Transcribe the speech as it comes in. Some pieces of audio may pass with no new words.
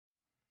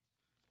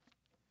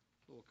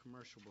little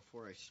commercial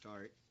before I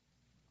start.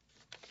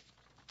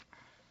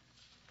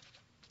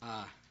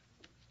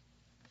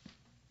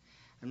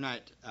 I'm not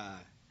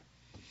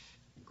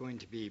going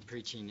to be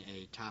preaching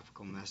a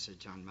topical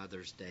message on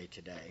Mother's Day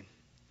today,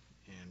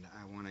 and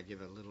I want to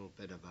give a little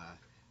bit of a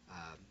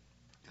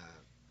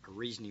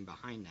reasoning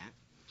behind that.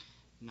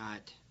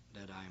 Not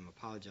that I'm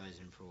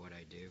apologizing for what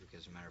I do,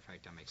 because as a matter of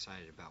fact, I'm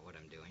excited about what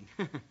I'm doing.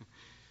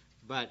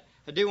 But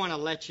I do want to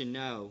let you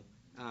know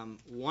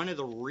one of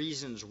the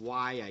reasons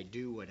why I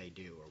do what I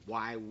do, or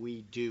why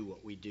we do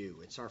what we do.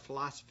 It's our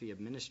philosophy of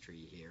ministry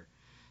here,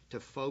 to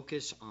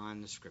focus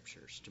on the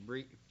Scriptures,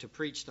 to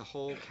preach the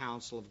whole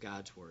counsel of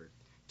God's Word,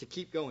 to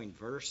keep going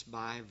verse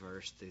by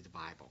verse through the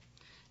Bible,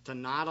 to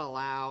not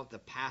allow the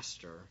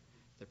pastor,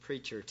 the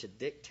preacher, to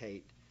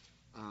dictate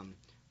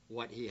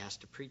what he has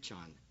to preach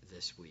on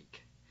this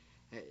week.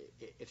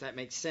 If that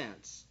makes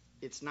sense.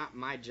 It's not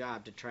my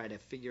job to try to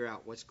figure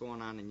out what's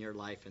going on in your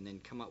life and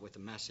then come up with a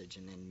message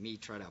and then me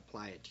try to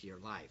apply it to your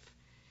life.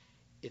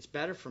 It's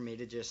better for me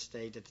to just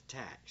stay to the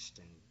text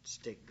and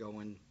stick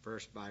going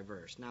verse by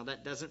verse. Now,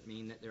 that doesn't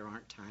mean that there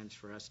aren't times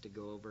for us to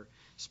go over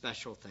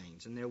special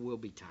things, and there will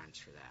be times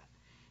for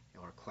that,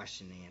 or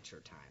question and answer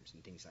times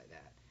and things like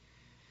that.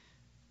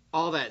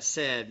 All that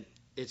said,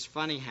 it's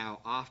funny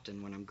how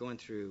often when I'm going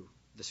through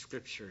the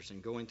Scriptures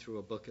and going through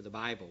a book of the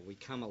Bible, we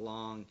come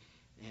along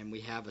and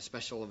we have a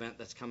special event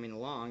that's coming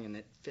along and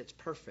it fits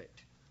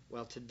perfect.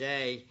 Well,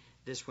 today,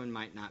 this one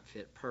might not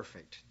fit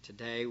perfect.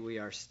 Today, we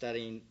are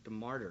studying the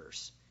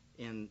martyrs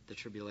in the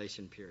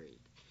tribulation period.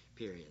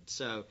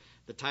 So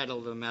the title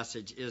of the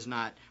message is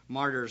not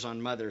Martyrs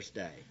on Mother's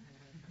Day.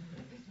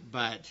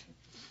 But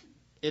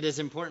it is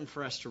important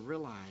for us to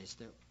realize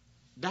that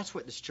that's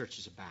what this church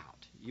is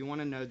about. You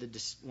want to know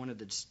one of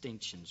the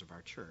distinctions of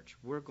our church.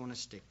 We're going to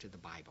stick to the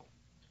Bible.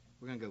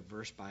 We're going to go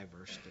verse by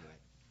verse through it.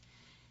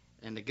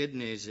 And the good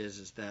news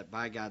is that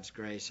by God's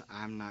grace,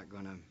 I'm not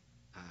going to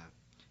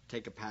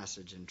take a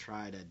passage and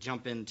try to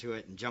jump into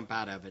it and jump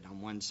out of it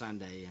on one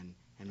Sunday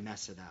and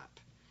mess it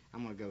up.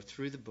 I'm going to go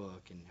through the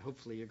book, and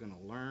hopefully you're going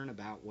to learn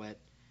about what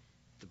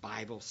the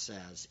Bible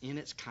says in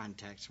its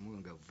context, and we're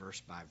going to go verse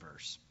by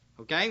verse.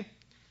 Okay?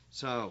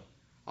 So,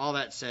 all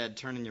that said,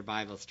 turn in your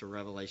Bibles to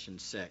Revelation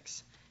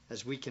 6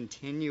 as we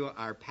continue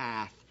our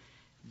path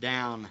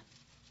down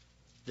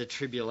the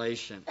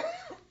tribulation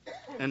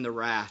and the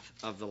wrath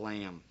of the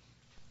Lamb.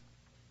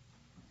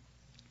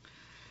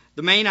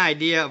 The main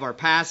idea of our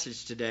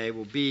passage today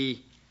will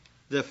be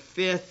the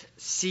fifth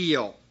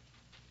seal.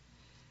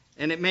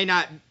 And it may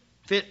not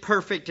fit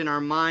perfect in our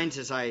minds,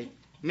 as I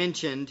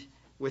mentioned,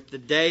 with the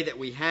day that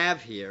we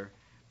have here,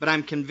 but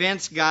I'm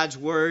convinced God's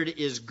Word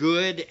is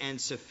good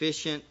and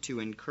sufficient to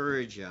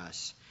encourage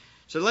us.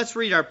 So let's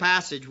read our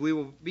passage. We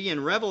will be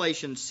in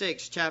Revelation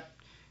 6,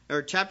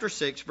 chapter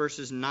 6,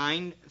 verses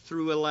 9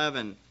 through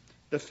 11,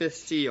 the fifth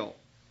seal.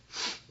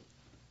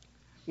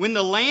 When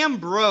the Lamb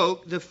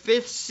broke the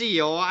fifth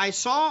seal, I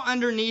saw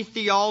underneath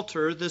the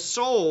altar the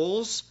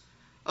souls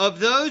of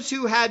those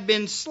who had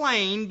been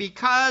slain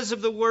because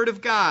of the word of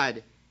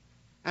God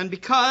and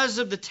because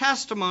of the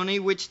testimony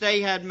which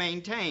they had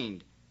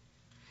maintained.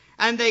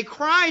 And they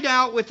cried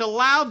out with a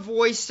loud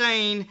voice,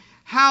 saying,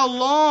 How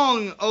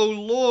long, O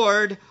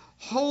Lord,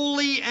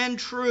 holy and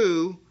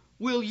true,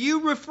 will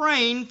you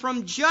refrain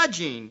from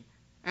judging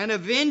and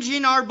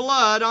avenging our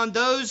blood on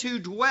those who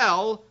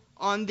dwell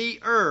on the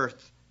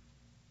earth?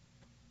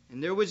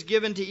 And there was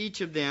given to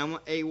each of them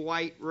a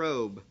white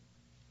robe.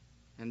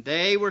 And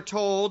they were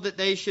told that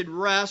they should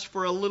rest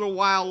for a little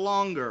while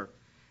longer,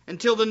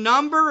 until the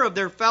number of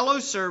their fellow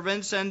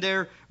servants and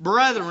their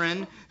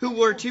brethren who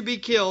were to be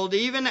killed,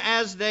 even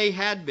as they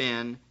had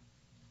been,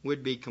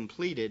 would be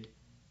completed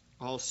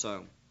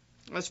also.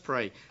 Let's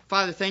pray.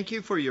 Father, thank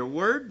you for your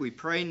word. We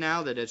pray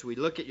now that as we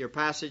look at your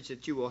passage,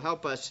 that you will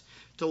help us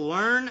to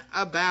learn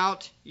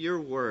about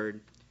your word,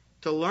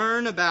 to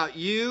learn about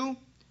you,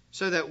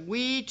 so that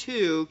we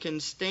too can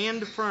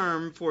stand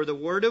firm for the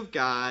word of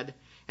God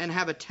and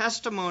have a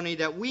testimony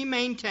that we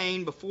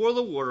maintain before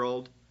the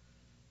world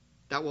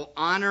that will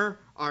honor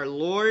our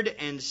Lord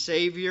and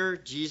Savior,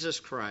 Jesus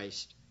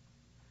Christ.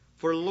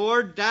 For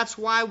Lord, that's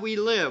why we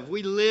live.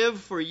 We live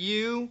for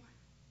you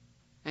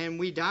and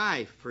we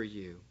die for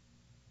you.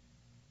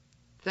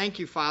 Thank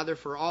you, Father,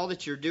 for all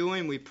that you're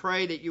doing. We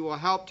pray that you will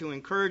help to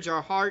encourage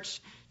our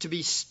hearts to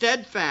be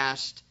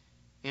steadfast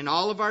in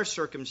all of our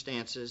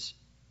circumstances.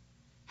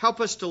 Help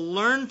us to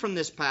learn from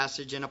this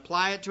passage and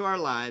apply it to our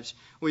lives.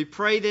 We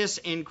pray this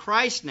in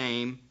Christ's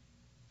name.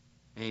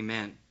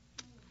 Amen.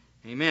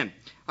 Amen.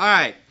 All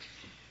right.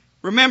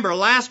 Remember,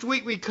 last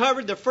week we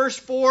covered the first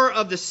four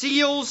of the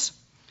seals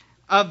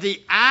of the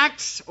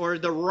acts or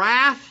the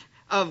wrath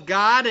of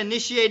God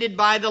initiated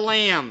by the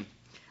Lamb.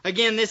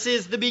 Again, this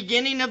is the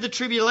beginning of the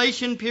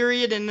tribulation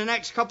period in the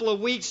next couple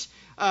of weeks,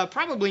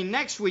 probably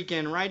next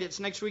weekend, right? It's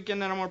next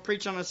weekend that I'm going to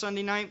preach on a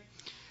Sunday night.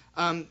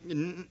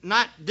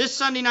 Not this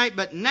Sunday night,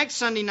 but next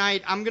Sunday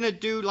night, I'm going to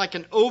do like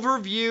an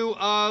overview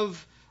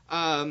of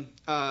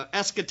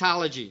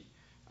eschatology.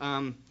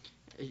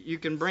 you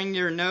can bring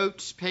your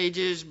notes,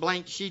 pages,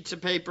 blank sheets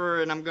of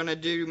paper, and I'm going to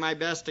do my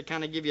best to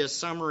kind of give you a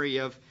summary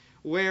of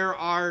where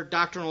our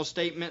doctrinal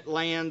statement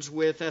lands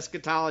with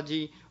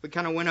eschatology. We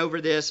kind of went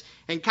over this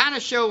and kind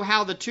of show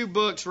how the two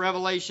books,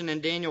 Revelation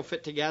and Daniel,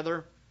 fit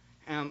together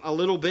a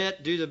little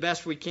bit, do the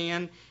best we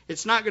can.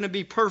 It's not going to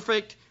be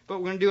perfect, but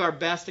we're going to do our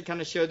best to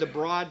kind of show the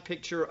broad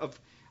picture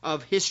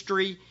of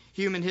history,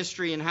 human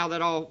history, and how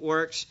that all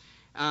works.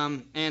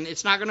 And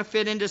it's not going to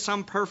fit into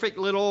some perfect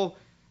little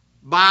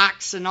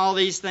box and all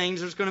these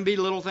things. There's going to be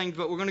little things,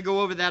 but we're going to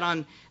go over that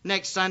on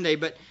next Sunday,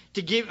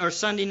 or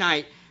Sunday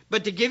night.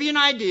 But to give you an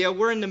idea,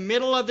 we're in the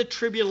middle of the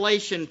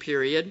tribulation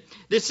period.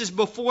 This is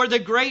before the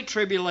Great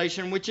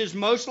Tribulation, which is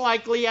most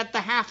likely at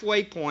the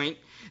halfway point.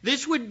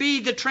 This would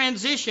be the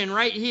transition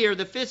right here.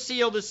 The fifth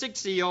seal, the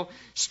sixth seal,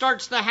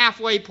 starts the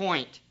halfway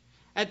point.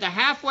 At the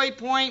halfway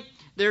point,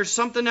 there's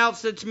something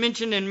else that's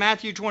mentioned in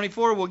Matthew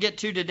 24 we'll get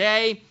to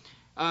today.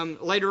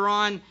 Later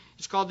on,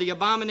 it's called the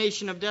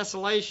abomination of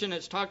desolation.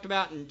 It's talked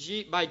about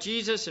by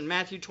Jesus in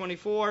Matthew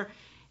 24.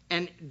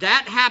 And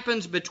that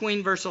happens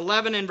between verse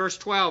 11 and verse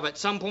 12 at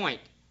some point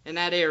in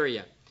that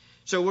area.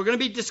 So we're going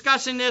to be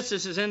discussing this.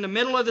 This is in the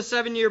middle of the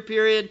 7-year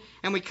period.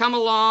 And we come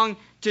along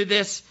to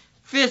this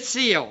fifth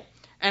seal.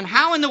 And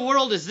how in the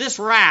world is this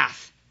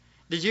wrath?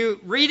 Did you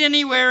read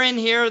anywhere in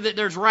here that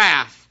there's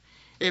wrath?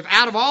 If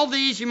out of all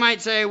these you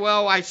might say,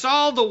 well, I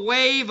saw the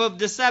wave of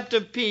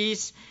deceptive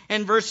peace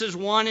in verses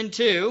 1 and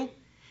 2.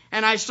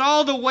 And I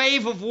saw the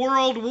wave of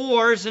world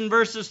wars in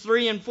verses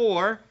 3 and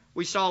 4,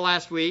 we saw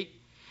last week.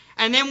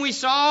 And then we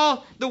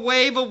saw the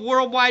wave of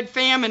worldwide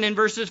famine in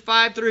verses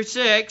 5 through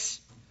 6.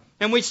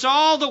 And we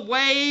saw the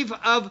wave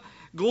of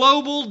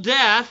global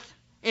death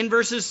in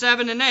verses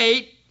 7 and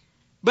 8.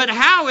 But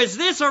how is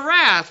this a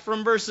wrath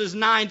from verses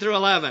 9 through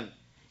 11?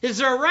 Is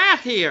there a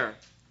wrath here?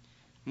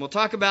 We'll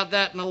talk about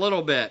that in a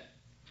little bit.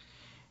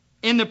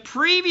 In the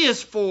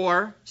previous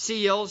 4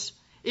 seals,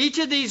 each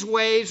of these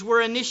waves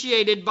were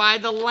initiated by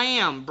the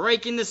Lamb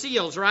breaking the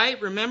seals,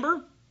 right?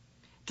 Remember?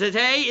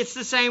 Today, it's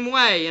the same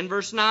way. In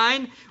verse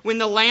 9, when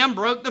the Lamb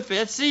broke the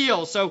 5th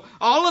seal. So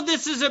all of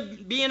this is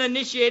being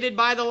initiated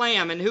by the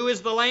Lamb. And who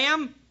is the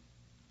Lamb?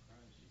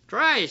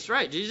 Christ,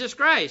 right. Jesus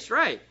Christ,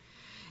 right.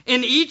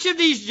 In each of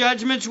these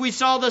judgments, we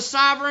saw the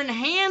sovereign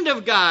hand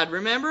of God.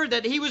 Remember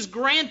that He was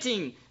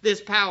granting this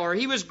power.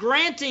 He was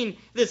granting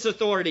this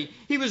authority.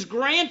 He was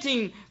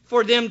granting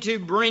for them to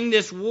bring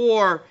this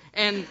war.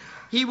 And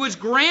He was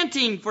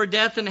granting for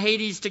death and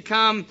Hades to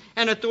come,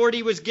 and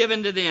authority was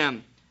given to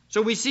them.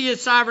 So we see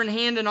His sovereign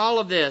hand in all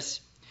of this.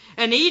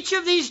 And each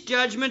of these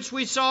judgments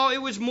we saw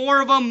it was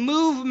more of a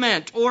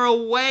movement or a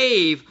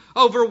wave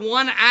over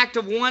one act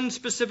of one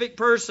specific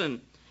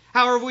person.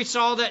 However, we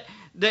saw that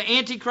the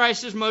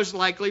Antichrist is most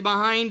likely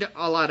behind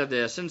a lot of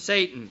this, and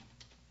Satan.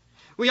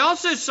 We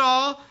also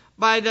saw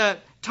by the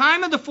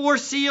time of the 4th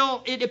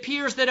seal, it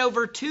appears that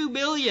over 2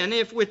 billion,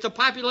 if with the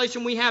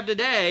population we have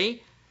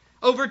today,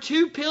 over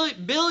 2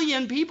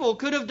 billion people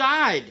could have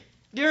died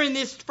during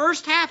this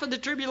first half of the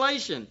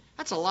tribulation.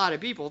 That's a lot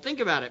of people. Think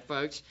about it,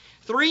 folks.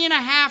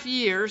 3.5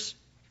 years,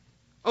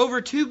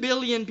 over 2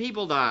 billion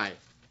people died.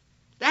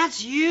 That's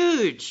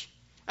huge.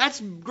 That's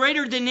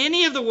greater than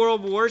any of the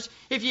world wars.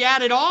 If you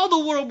added all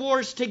the world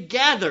wars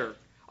together,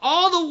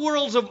 all the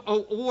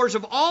wars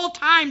of all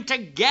time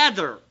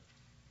together,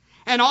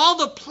 and all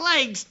the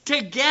plagues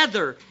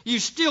together, you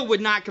still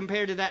would not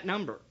compare to that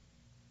number.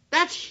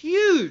 That's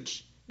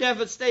huge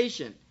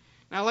devastation.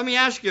 Now let me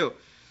ask you,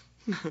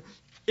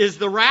 is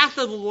the wrath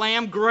of the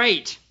Lamb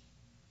great?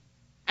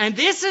 And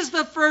this is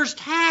the first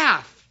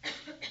half.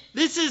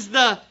 This is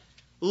the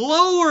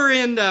lower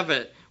end of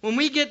it. When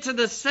we get to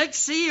the 6th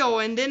seal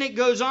and then it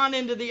goes on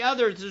into the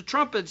others, the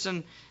trumpets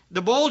and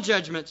the bowl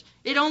judgments,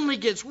 it only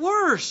gets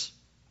worse.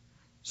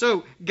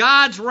 So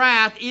God's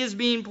wrath is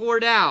being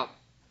poured out.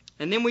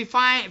 And then we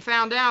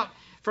found out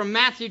from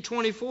Matthew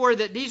 24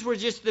 that these were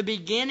just the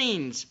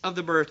beginnings of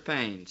the birth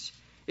pains.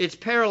 It's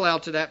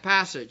parallel to that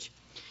passage.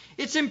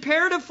 It's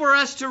imperative for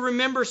us to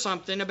remember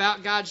something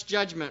about God's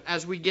judgment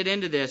as we get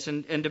into this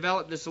and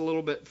develop this a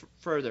little bit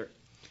further.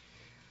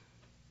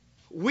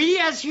 We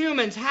as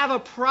humans have a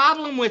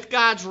problem with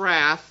God's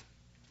wrath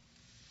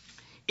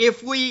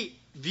if we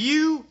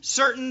view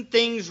certain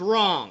things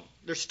wrong.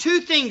 There's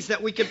 2 things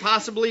that we could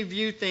possibly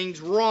view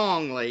things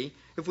wrongly.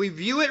 If we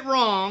view it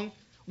wrong,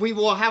 we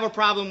will have a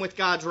problem with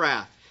God's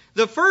wrath.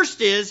 The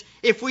first is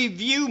if we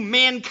view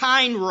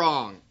mankind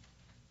wrong.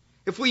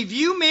 If we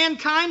view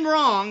mankind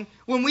wrong,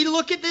 when we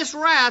look at this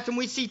wrath and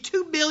we see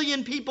 2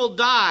 billion people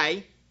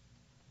die,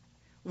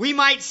 we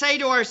might say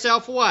to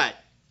ourselves what?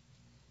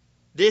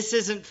 This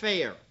isn't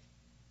fair.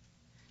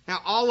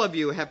 Now, all of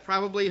you have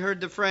probably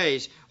heard the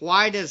phrase,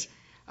 why does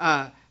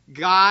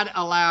God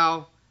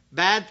allow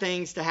bad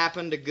things to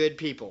happen to good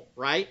people,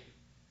 right?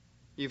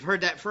 You've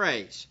heard that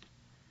phrase.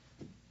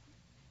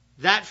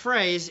 That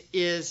phrase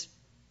is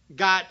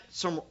got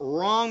some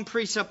wrong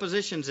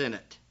presuppositions in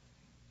it.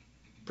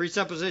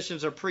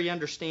 Presuppositions are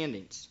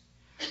pre-understandings.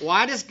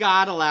 Why does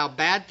God allow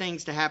bad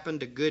things to happen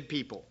to good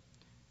people?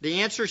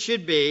 The answer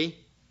should be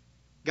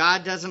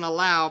God doesn't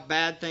allow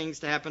bad things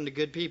to happen to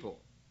good people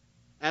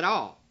at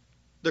all.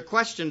 The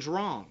question's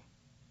wrong.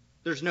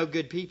 There's no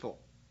good people.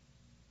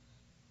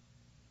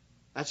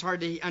 That's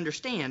hard to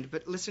understand,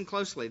 but listen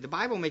closely. The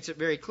Bible makes it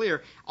very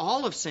clear.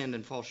 All have sinned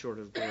and fall short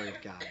of the glory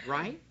of God,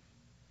 right?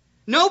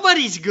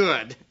 Nobody's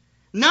good.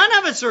 None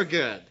of us are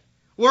good.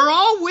 We're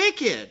all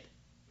wicked.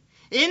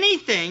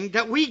 Anything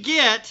that we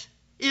get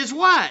is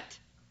what?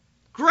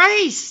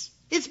 Grace.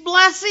 It's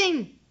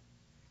blessing.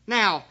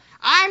 Now,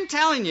 I'm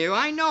telling you,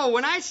 I know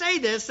when I say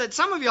this that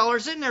some of y'all are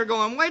sitting there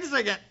going, wait a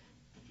second.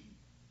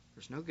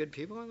 There's no good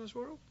people in this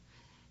world?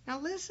 Now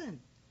listen.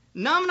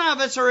 None of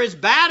us are as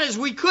bad as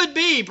we could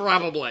be,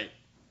 probably.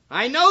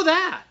 I know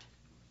that.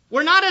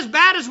 We're not as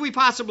bad as we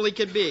possibly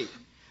could be.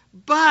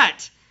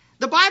 But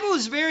the Bible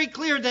is very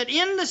clear that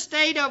in the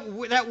state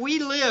that we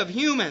live,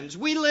 humans,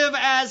 we live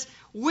as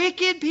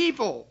wicked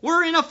people.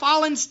 We're in a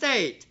fallen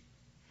state.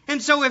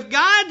 And so if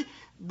God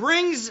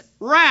brings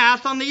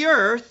wrath on the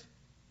earth,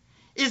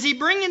 is he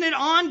bringing it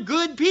on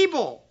good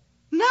people?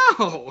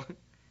 No.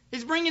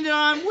 He's bringing it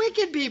on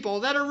wicked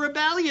people that are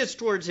rebellious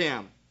towards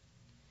him.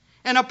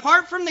 And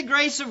apart from the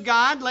grace of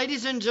God,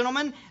 ladies and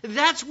gentlemen,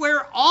 that's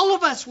where all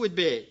of us would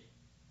be.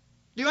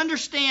 Do you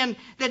understand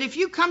that if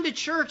you come to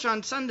church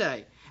on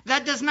Sunday,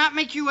 that does not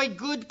make you a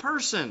good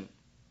person?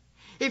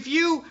 If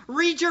you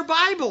read your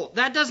Bible,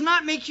 that does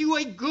not make you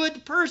a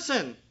good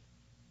person.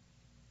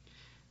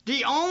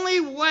 The only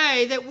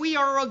way that we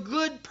are a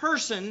good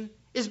person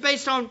is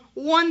based on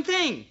one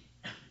thing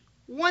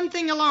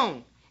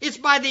alone. It's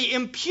by the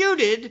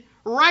imputed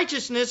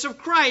righteousness of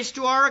Christ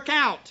to our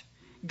account.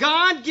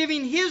 God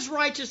giving his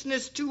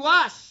righteousness to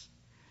us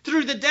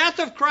through the death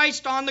of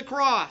Christ on the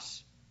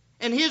cross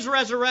and his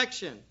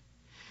resurrection.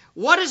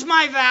 What is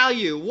my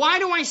value? Why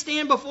do I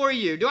stand before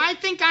you? Do I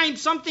think I'm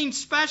something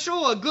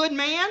special, a good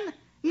man?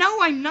 No,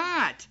 I'm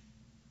not.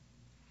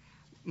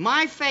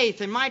 My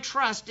faith and my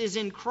trust is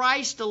in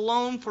Christ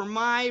alone for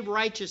my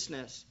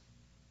righteousness.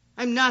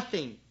 I'm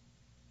nothing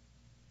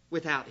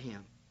without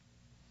him.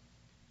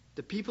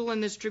 The people in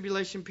this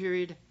tribulation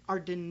period are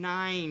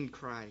denying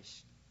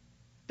Christ.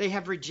 They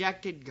have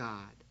rejected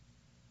God.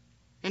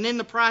 And in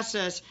the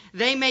process,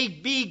 they may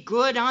be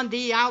good on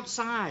the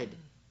outside.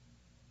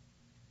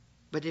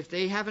 But if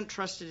they haven't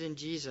trusted in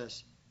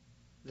Jesus,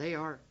 they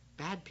are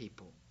bad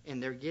people.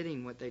 And they're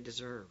getting what they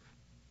deserve.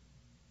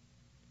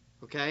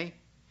 Okay?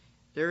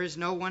 There is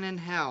no one in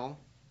hell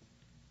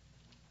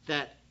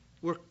that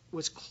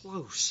was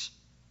close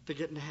to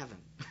getting to heaven.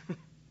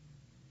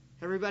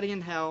 Everybody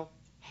in hell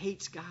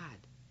hates God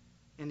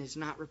and is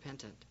not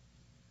repentant.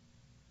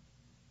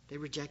 They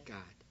reject God.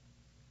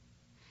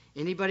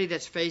 Anybody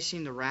that's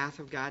facing the wrath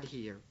of God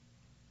here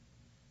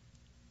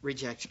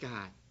rejects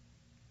God.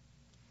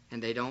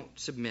 And they don't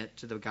submit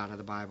to the God of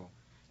the Bible.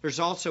 There's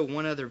also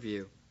one other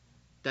view,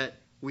 that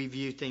we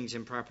view things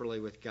improperly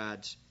with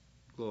God's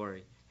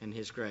glory and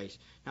his grace.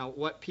 Now,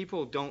 what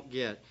people don't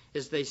get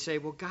is they say,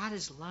 well, God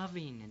is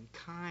loving and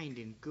kind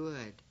and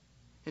good.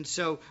 And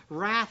so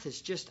wrath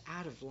is just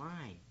out of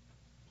line.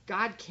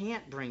 God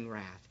can't bring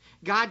wrath.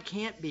 God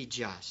can't be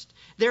just.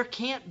 There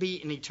can't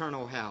be an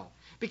eternal hell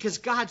because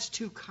God's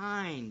too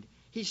kind.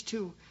 He's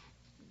too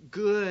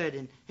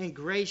good and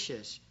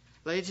gracious.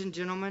 Ladies and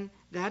gentlemen,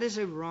 that is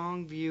a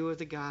wrong view of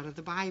the God of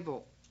the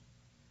Bible.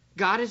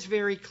 God is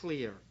very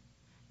clear.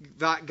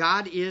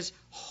 God is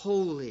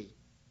holy.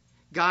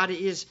 God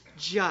is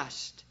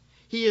just.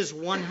 He is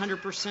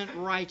 100%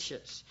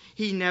 righteous.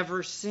 He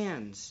never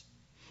sins.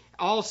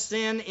 All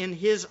sin in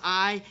his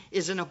eye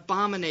is an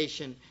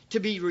abomination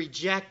to be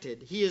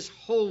rejected. He is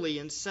holy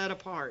and set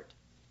apart.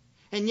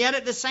 And yet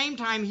at the same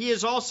time, he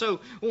is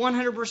also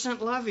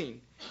 100% loving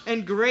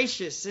and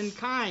gracious and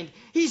kind.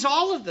 He's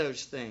all of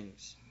those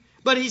things.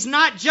 But he's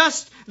not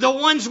just the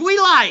ones we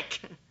like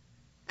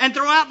and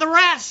throw out the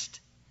rest.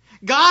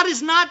 God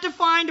is not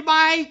defined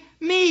by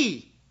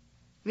me.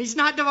 And he's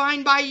not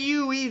defined by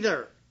you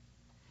either.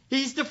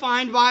 He's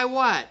defined by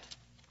what?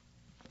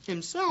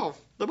 Himself,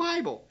 the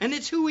Bible. And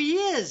it's who he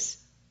is.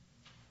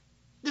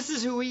 This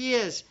is who he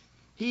is.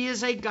 He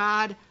is a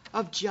God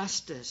of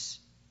justice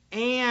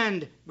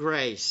and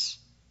grace.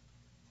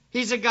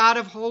 He's a God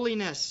of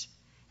holiness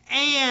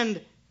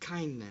and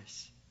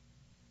kindness.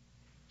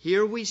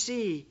 Here we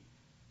see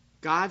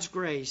God's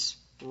grace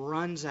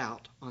runs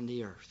out on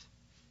the earth.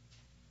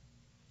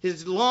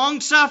 His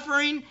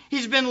long-suffering,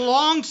 he's been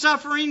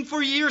long-suffering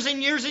for years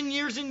and years and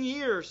years and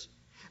years.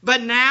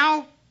 But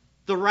now,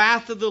 the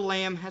wrath of the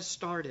Lamb has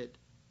started.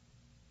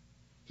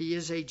 He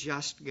is a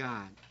just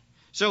God.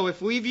 So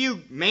if we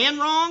view man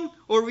wrong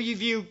or we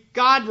view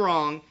God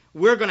wrong,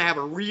 we're going to have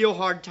a real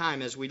hard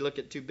time as we look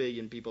at 2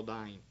 billion people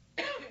dying.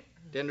 Do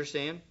you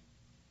understand?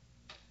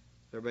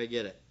 Everybody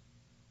get it?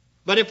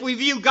 But if we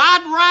view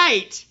God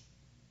right,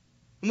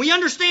 and we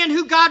understand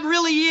who God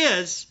really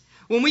is,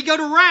 when we go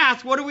to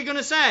wrath, what are we going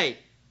to say?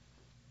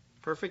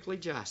 Perfectly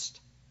just.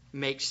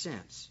 Makes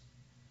sense.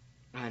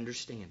 I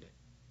understand it.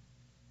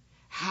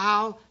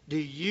 How do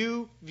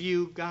you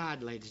view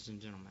God, ladies and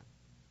gentlemen?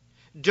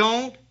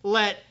 Don't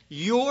let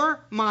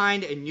your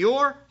mind and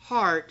your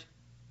heart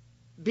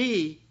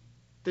be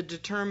the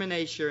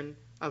determination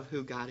of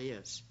who God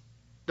is.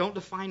 Don't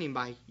define him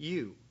by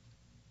you.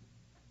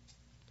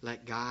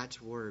 Let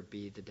God's word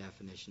be the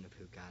definition of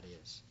who God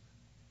is.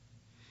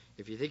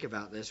 If you think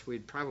about this,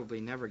 we'd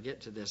probably never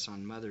get to this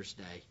on Mother's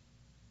Day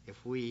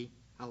if we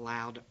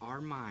allowed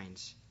our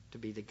minds to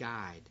be the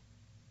guide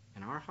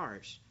and our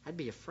hearts. I'd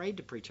be afraid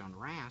to preach on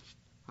wrath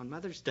on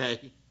Mother's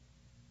Day.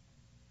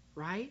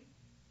 Right?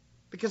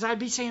 Because I'd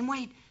be saying,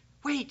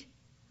 wait,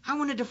 I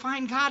want to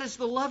define God as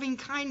the loving,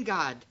 kind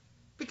God.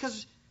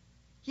 Because,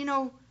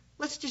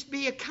 let's just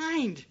be a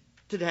kind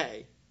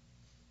today.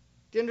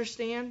 Do you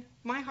understand?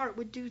 My heart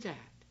would do that.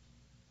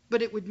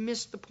 But it would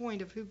miss the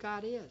point of who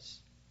God is.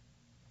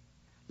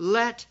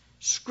 Let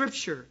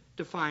Scripture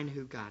define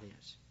who God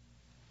is.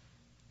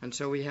 And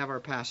so we have our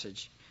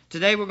passage.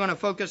 Today we're going to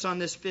focus on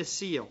this fifth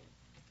seal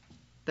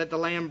that the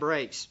Lamb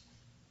breaks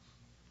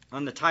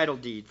on the title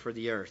deed for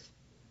the earth.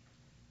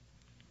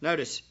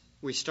 Notice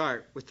we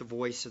start with the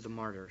voice of the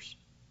martyrs.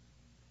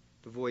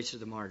 The voice of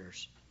the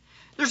martyrs.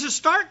 There's a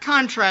stark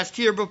contrast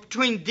here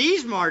between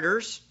these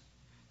martyrs,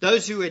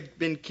 those who had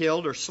been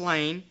killed or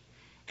slain,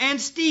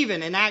 and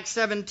Stephen in Acts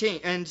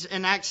 17 and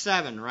in Acts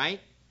 7, right?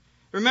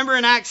 Remember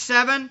in Acts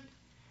 7,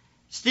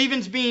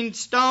 Stephen's being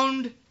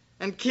stoned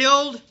and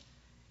killed,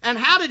 and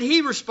how did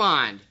he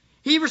respond?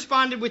 He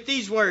responded with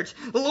these words,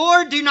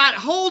 "Lord, do not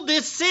hold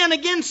this sin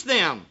against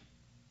them."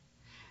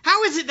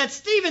 How is it that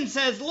Stephen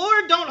says,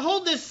 Lord, don't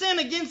hold this sin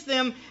against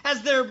them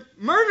as they're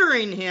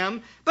murdering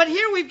him? But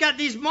here we've got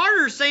these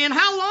martyrs saying,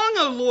 how long,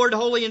 O Lord,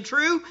 holy and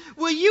true,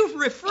 will you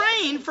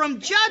refrain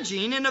from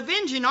judging and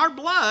avenging our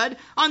blood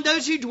on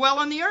those who dwell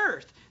on the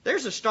earth?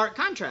 There's a stark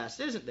contrast,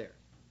 isn't there?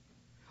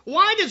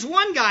 Why does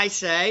one guy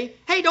say,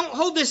 hey, don't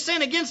hold this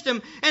sin against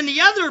him, and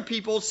the other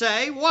people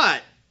say,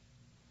 what?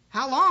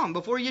 How long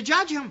before you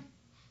judge him?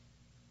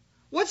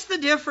 What's the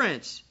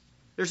difference?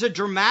 There's a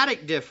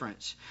dramatic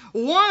difference.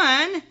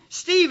 One,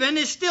 Stephen,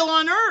 is still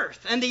on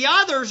earth, and the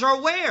others are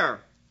where?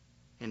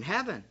 In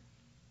heaven.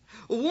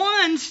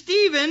 One,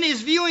 Stephen,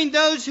 is viewing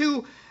those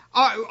who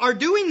are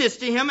doing this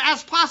to him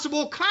as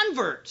possible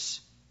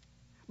converts.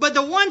 But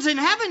the ones in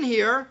heaven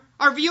here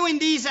are viewing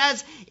these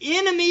as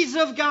enemies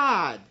of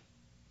God.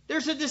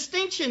 There's a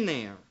distinction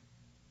there.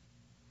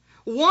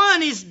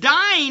 One is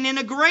dying in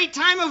a great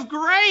time of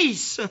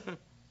grace.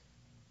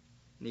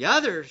 The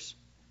others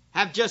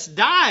have just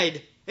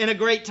died in a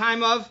great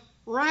time of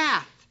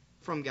wrath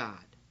from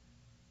God.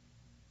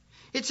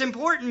 It's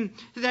important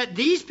that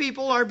these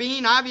people are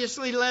being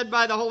obviously led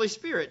by the Holy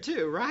Spirit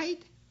too,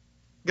 right?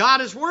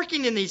 God is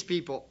working in these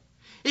people.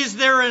 Is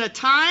there a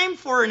time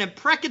for an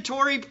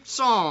imprecatory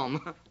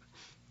psalm?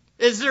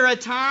 Is there a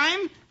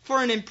time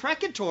for an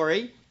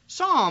imprecatory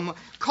psalm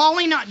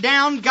calling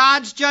down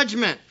God's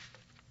judgment?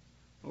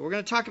 Well, we're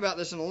going to talk about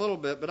this in a little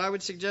bit, but I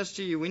would suggest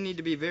to you we need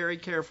to be very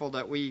careful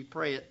that we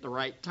pray at the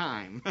right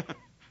time.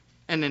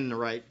 And in the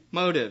right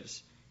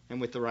motives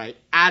and with the right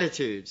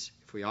attitudes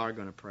if we are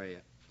going to pray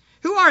it.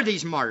 Who are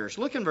these martyrs?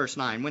 Look in verse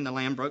 9. When the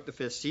Lamb broke the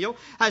fifth seal,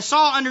 I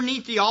saw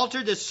underneath the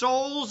altar the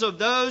souls of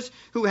those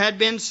who had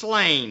been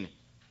slain.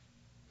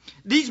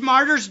 These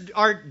martyrs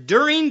are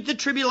during the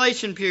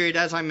tribulation period,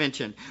 as I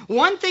mentioned.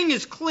 One thing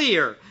is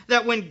clear,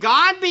 that when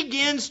God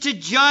begins to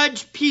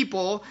judge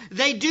people,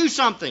 they do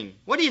something.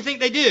 What do you think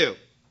they do?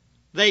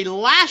 They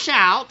lash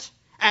out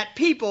at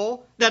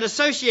people that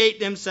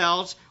associate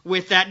themselves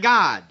with that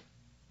God.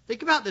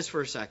 Think about this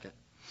for a second.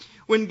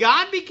 When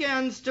God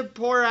begins to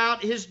pour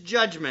out his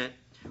judgment,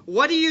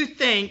 what do you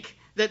think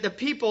that the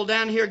people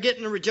down here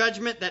getting the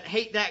judgment that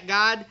hate that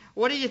God,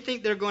 what do you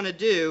think they're going to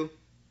do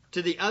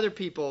to the other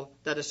people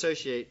that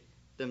associate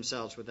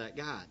themselves with that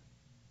God?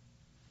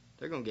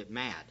 They're going to get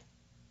mad.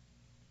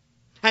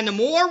 And the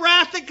more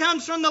wrath that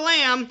comes from the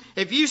Lamb,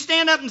 if you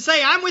stand up and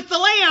say, I'm with the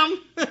Lamb,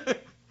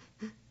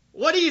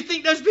 what do you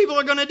think those people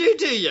are going to do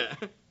to you?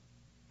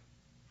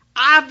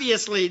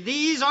 Obviously,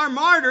 these are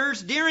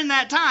martyrs during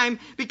that time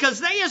because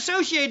they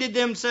associated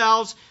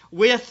themselves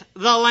with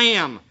the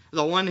Lamb,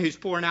 the one who's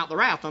pouring out the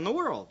wrath on the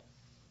world.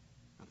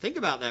 Now, think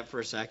about that for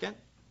a second.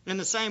 In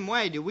the same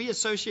way, do we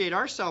associate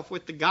ourselves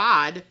with the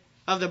God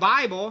of the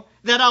Bible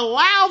that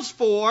allows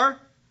for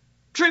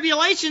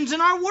tribulations in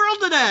our world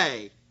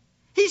today?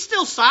 He's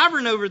still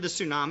sovereign over the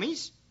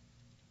tsunamis.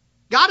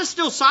 God is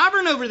still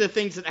sovereign over the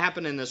things that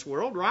happen in this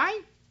world,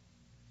 right?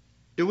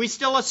 Do we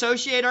still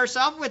associate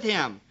ourselves with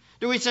him?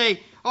 Do we say,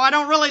 oh, I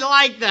don't really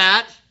like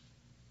that.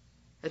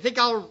 I think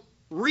I'll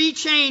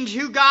rechange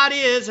who God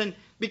is and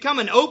become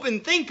an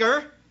open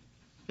thinker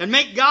and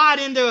make God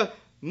into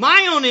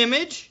my own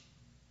image,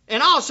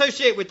 and I'll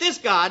associate with this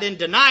God and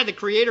deny the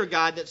Creator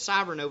God that's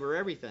sovereign over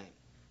everything.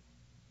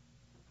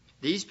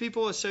 These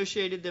people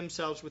associated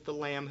themselves with the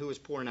Lamb who was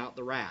pouring out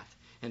the wrath.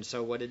 And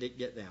so what did it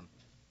get them?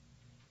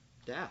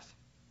 Death.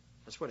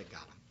 That's what it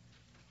got them.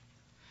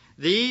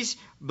 These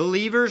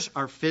believers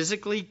are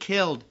physically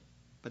killed,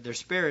 but their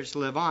spirits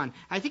live on.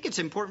 I think it's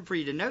important for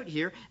you to note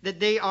here that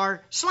they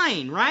are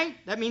slain, right?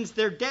 That means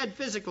they're dead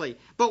physically.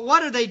 But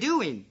what are they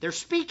doing? They're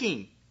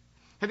speaking.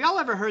 Have y'all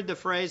ever heard the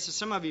phrase,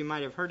 some of you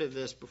might have heard of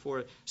this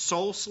before,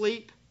 soul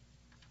sleep?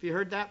 Have you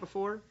heard that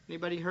before?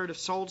 Anybody heard of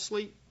soul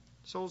sleep?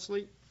 Soul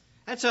sleep?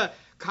 That's a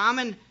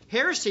common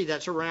heresy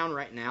that's around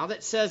right now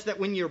that says that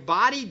when your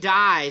body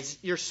dies,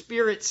 your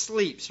spirit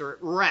sleeps or it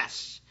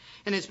rests.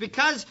 And it's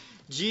because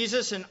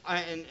Jesus, and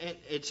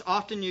it's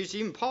often used,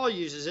 even Paul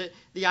uses it,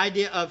 the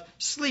idea of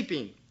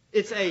sleeping.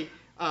 It's a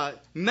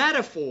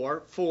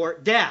metaphor for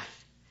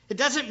death. It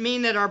doesn't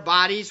mean that our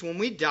bodies, when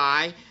we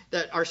die,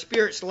 that our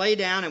spirits lay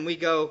down and we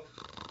go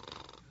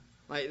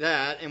like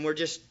that, and we're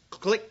just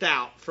clicked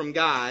out from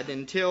God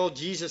until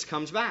Jesus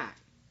comes back.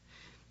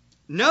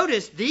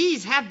 Notice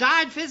these have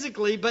died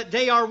physically, but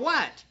they are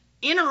what?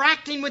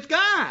 Interacting with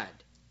God.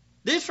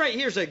 This right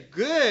here is a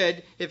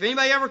good, if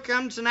anybody ever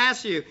comes and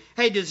asks you,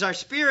 hey, does our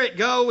spirit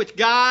go with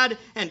God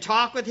and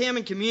talk with Him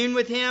and commune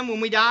with Him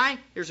when we die?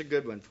 Here's a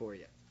good one for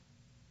you.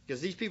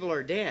 Because these people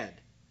are dead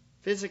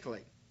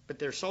physically, but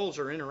their souls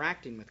are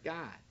interacting with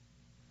God.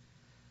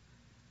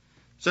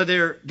 So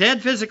they're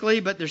dead physically,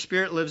 but their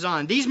spirit lives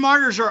on. These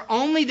martyrs are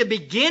only the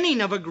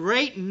beginning of a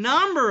great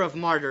number of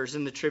martyrs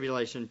in the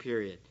tribulation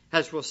period.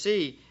 As we'll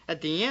see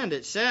at the end,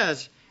 it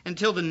says,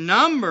 until the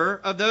number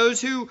of those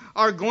who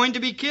are going to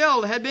be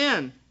killed had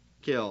been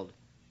killed.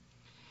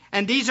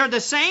 And these are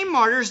the same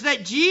martyrs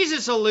that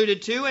Jesus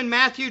alluded to in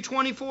Matthew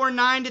 24,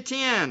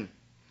 9-10.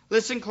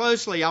 Listen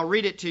closely. I'll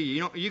read it to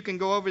you. You can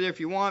go over there if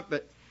you want,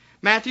 but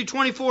Matthew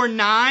 24,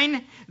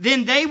 9,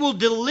 then they will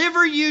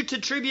deliver you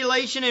to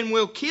tribulation and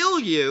will kill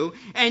you,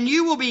 and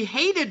you will be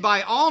hated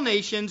by all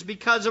nations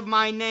because of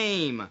my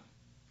name.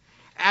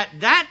 At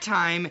that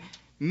time,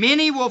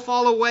 many will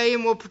fall away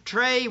and will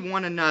betray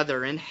one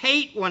another and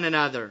hate one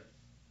another.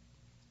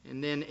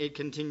 And then it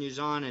continues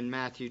on in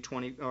Matthew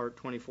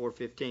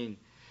 24:15.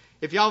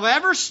 If y'all have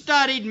ever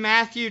studied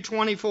Matthew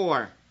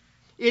 24,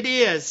 it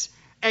is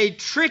a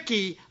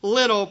tricky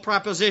little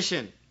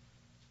proposition.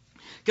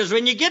 Because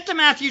when you get to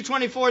Matthew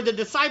 24, the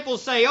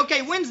disciples say,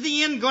 okay, when's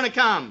the end going to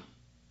come?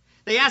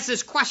 They ask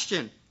this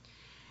question.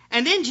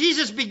 And then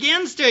Jesus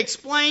begins to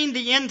explain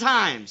the end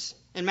times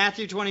in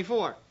Matthew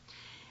 24.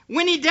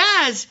 When he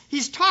does,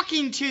 he's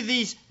talking to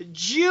these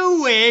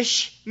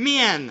Jewish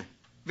men.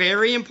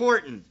 Very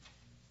important.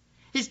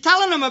 He's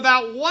telling them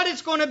about what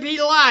it's going to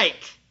be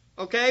like,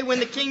 okay, when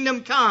the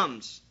kingdom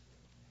comes.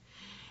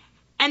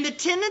 And the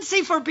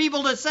tendency for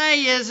people to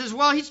say is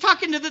well, he's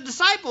talking to the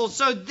disciples,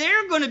 so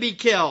they're going to be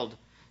killed.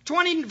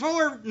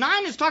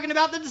 24:9 is talking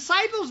about the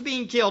disciples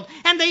being killed.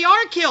 And they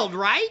are killed,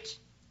 right?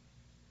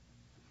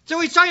 So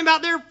he's talking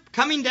about their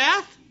coming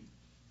death?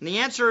 And the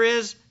answer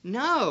is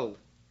no.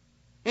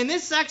 In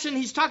this section,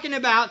 he's talking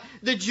about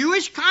the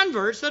Jewish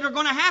converts that are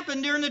going to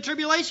happen during the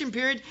tribulation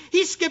period.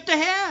 He skipped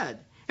ahead.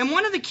 And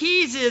one of the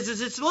keys is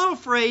this little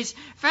phrase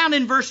found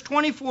in verse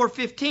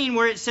 24:15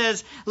 where it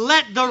says,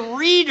 let the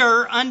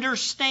reader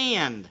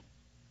understand.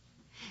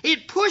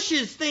 It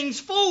pushes things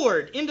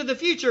forward into the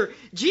future.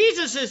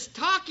 Jesus is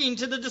talking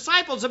to the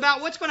disciples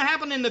about what's going to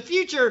happen in the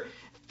future,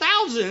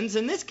 thousands,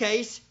 in this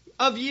case,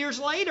 of years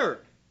later,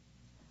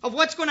 of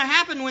what's going to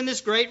happen when this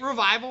great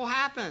revival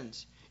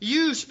happens.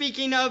 You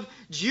speaking of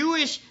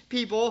Jewish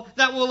people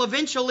that will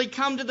eventually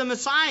come to the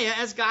Messiah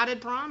as God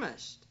had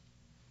promised.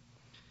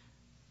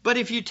 But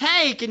if you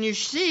take and you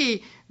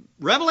see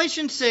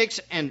Revelation 6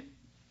 and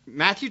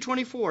Matthew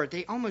 24,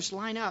 they almost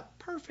line up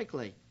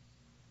perfectly.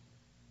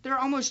 They're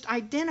almost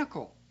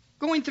identical,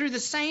 going through the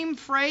same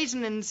phrase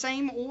and in the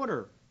same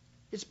order.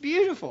 It's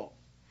beautiful.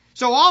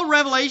 So all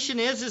Revelation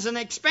is an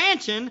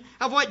expansion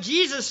of what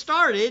Jesus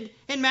started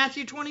in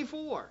Matthew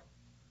 24.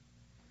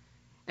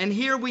 And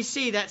here we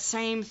see that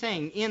same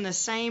thing in the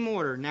same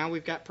order. Now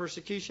we've got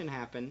persecution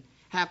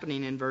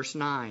happening in verse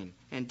 9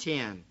 and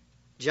 10,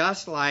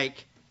 just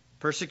like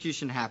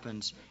persecution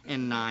happens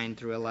in 9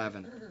 through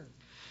 11.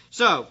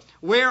 So,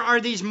 where are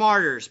these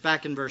martyrs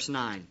back in verse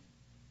 9?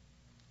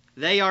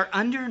 They are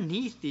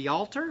underneath the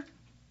altar.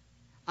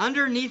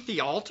 Underneath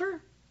the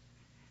altar?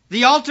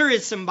 The altar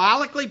is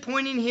symbolically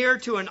pointing here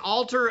to an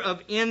altar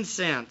of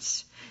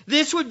incense.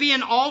 This would be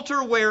an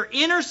altar where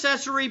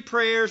intercessory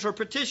prayers or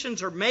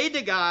petitions are made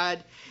to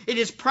God. It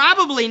is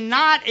probably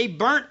not a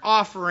burnt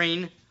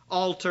offering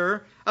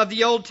altar of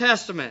the Old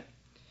Testament.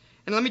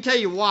 And let me tell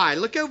you why.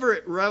 Look over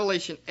at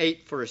Revelation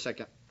 8 for a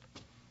second.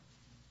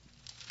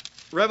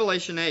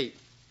 Revelation 8.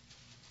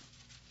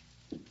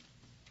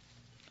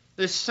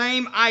 This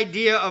same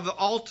idea of the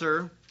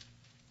altar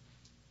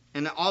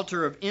and the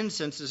altar of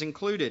incense is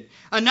included.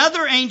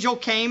 Another angel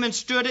came and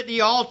stood at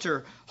the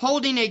altar,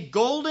 holding a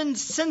golden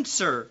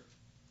censer.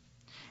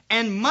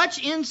 And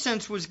much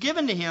incense was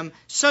given to him,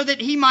 so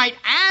that he might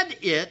add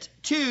it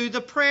to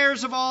the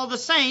prayers of all the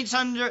saints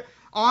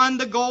on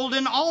the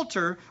golden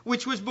altar,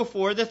 which was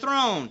before the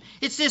throne.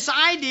 It's this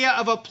idea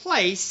of a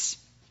place.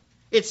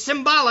 It's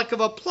symbolic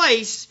of a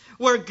place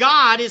where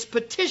God is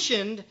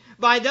petitioned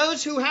by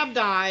those who have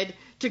died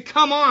to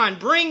come on,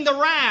 bring the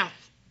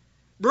wrath,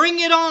 bring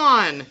it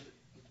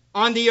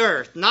on the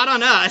earth, not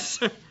on us,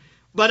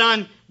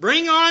 but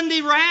bring on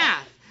the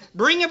wrath,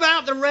 bring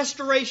about the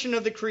restoration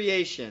of the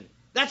creation.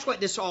 That's what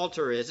this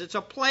altar is. It's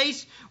a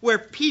place where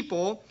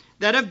people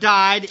that have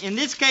died, in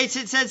this case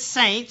it says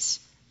saints,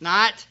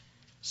 not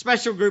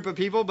special group of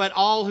people, but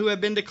all who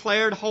have been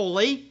declared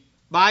holy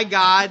by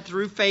God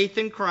through faith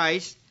in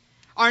Christ,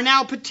 are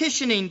now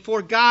petitioning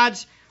for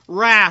God's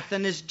wrath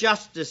and His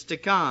justice to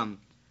come.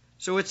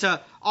 So it's an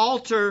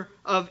altar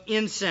of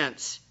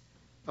incense,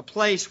 a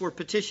place where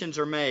petitions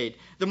are made.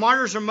 The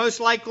martyrs are most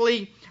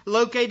likely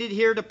located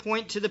here to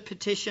point to the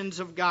petitions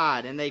of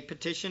God, and they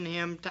petition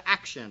Him to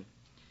action.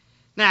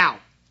 Now,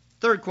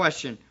 third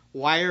question,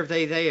 why are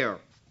they there?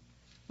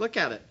 Look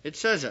at it. It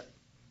says it.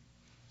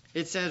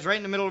 It says right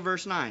in the middle of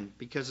verse 9,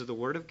 because of the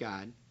word of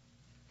God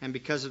and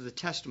because of the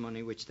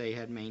testimony which they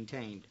had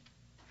maintained.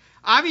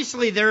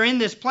 Obviously, they're in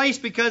this place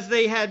because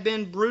they had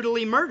been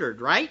brutally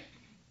murdered, right?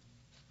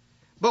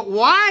 But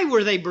why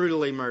were they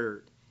brutally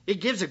murdered?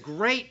 It gives a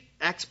great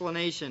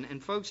explanation.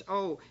 And folks,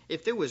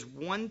 if there was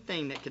one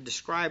thing that could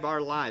describe our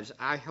lives,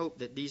 I hope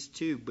that these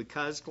two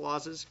because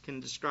clauses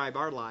can describe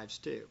our lives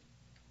too.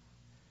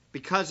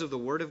 Because of the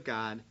word of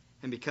God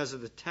and because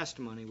of the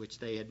testimony which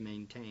they had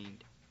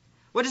maintained.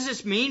 What does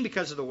this mean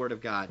because of the word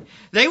of God?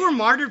 They were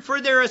martyred for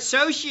their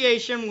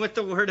association with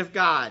the word of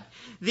God.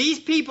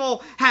 These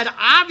people had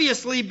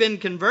obviously been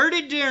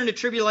converted during the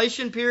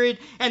tribulation period,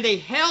 and they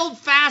held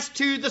fast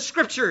to the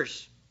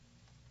Scriptures.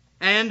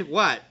 And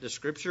what? The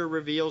Scripture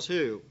reveals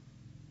who?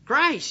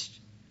 Christ.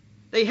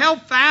 They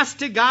held fast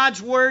to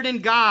God's word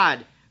and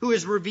God, who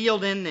is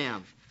revealed in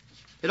them.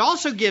 It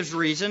also gives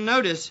reason,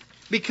 notice,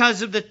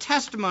 because of the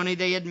testimony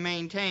they had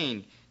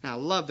maintained. Now, I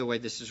love the way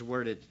this is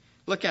worded.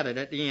 Look at it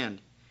at the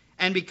end.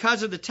 And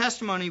because of the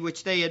testimony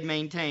which they had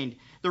maintained.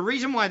 The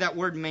reason why that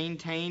word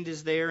maintained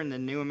is there in the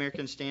New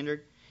American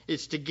Standard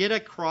is to get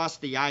across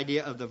the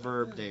idea of the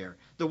verb there.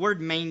 The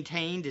word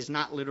maintained is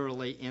not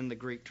literally in the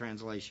Greek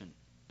translation,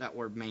 that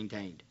word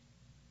maintained.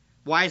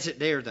 Why is it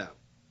there, though?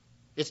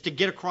 It's to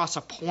get across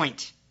a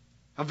point,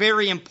 a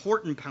very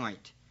important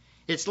point.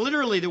 It's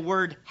literally the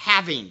word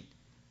having,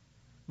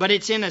 but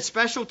it's in a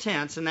special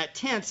tense, and that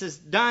tense is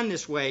done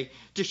this way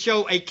to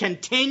show a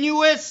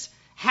continuous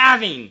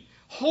having.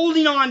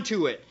 Holding on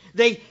to it.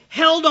 They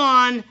held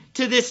on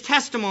to this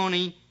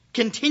testimony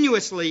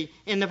continuously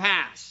in the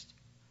past.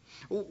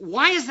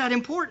 Why is that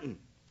important?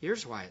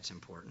 Here's why it's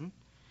important.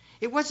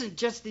 It wasn't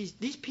just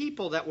these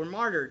people that were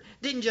martyred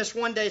didn't just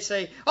one day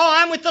say,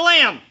 I'm with the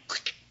Lamb.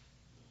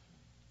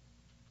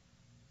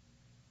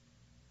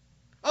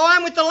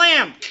 I'm with the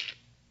Lamb.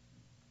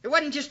 It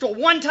wasn't just a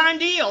one-time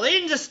deal. They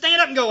didn't just stand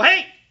up and go,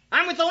 hey,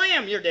 I'm with the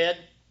Lamb, you're dead.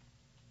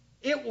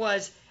 It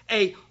was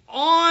an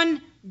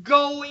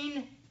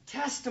ongoing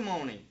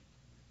testimony.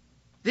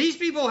 These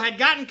people had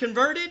gotten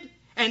converted,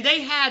 and they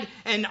had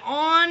an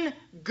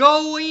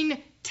ongoing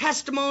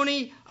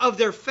testimony of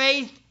their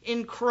faith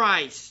in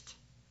Christ.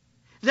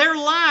 Their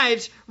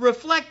lives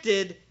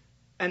reflected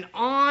an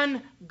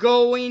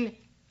ongoing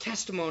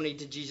testimony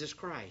to Jesus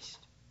Christ.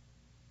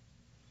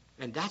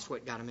 And that's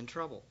what got them in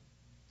trouble.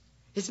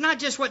 It's not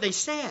just what they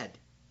said,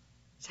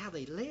 it's how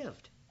they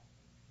lived.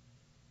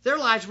 Their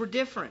lives were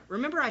different.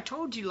 Remember I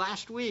told you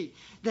last week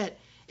that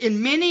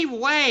in many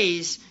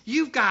ways,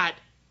 you've got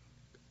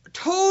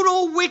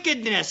total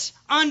wickedness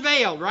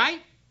unveiled, right?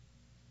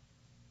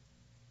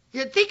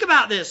 Think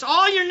about this.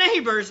 All your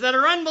neighbors that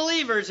are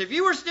unbelievers, if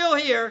you were still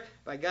here,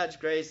 by God's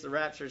grace, the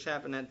rapture's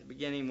happened at the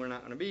beginning, we're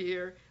not going to be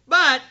here.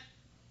 But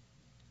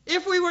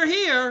if we were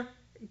here,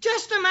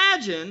 just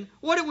imagine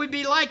what it would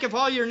be like if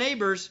all your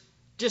neighbors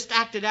just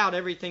acted out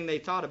everything they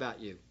thought about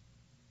you.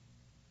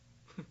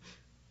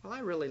 Well, I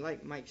really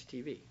like Mike's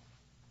TV.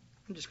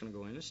 I'm just going to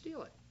go in and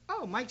steal it.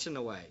 Oh, Mike's in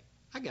the way.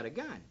 I got a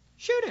gun.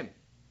 Shoot him.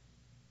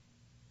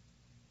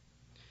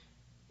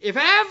 If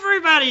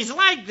everybody's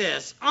like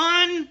this,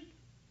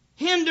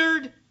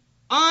 unhindered,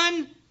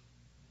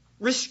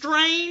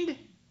 unrestrained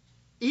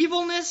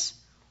evilness,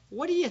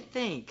 what do you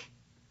think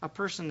a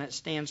person that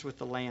stands with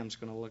the Lamb is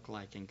going to look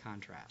like in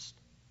contrast?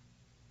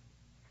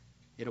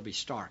 It'll be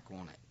stark,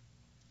 won't it?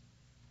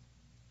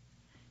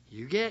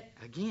 You get,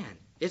 again,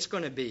 it's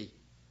going to be,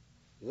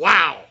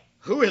 wow,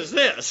 who is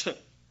this?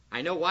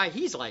 I know why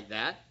he's like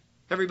that.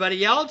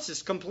 Everybody else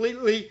is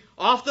completely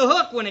off the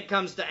hook when it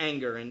comes to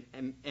anger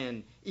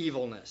and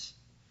evilness.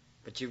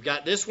 But you've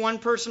got this one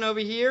person over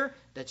here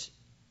that's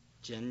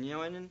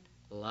genuine,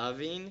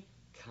 loving,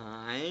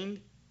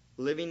 kind,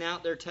 living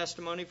out their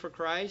testimony for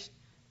Christ.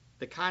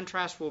 The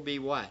contrast will be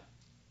what?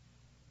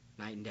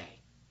 Night and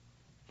day.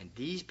 And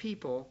these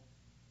people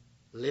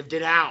lived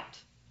it out.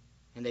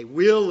 And they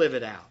will live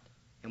it out.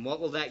 And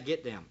what will that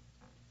get them?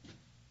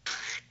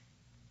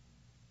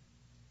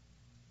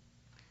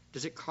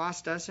 Does it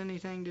cost us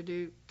anything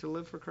to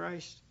live for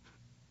Christ?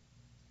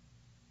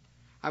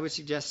 I would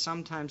suggest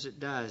sometimes it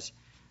does.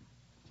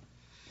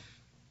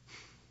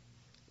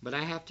 But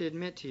I have to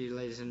admit to you,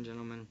 ladies and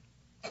gentlemen,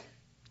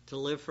 to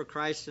live for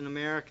Christ in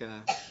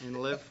America and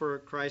live for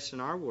Christ in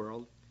our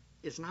world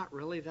is not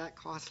really that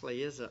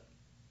costly, is it?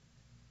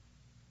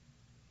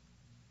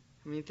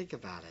 I mean, think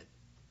about it.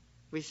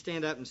 We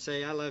stand up and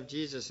say, I love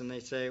Jesus, and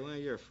they say, well,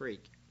 you're a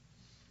freak.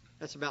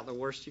 That's about the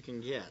worst you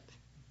can get.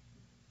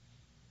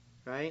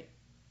 Right?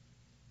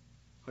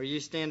 Or you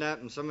stand up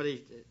and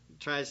somebody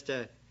tries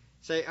to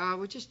say, "Oh,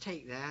 we'll just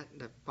take that."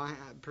 The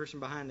person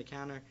behind the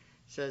counter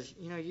says,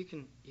 "You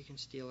can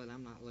steal it.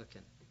 I'm not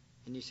looking."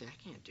 And you say,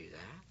 "I can't do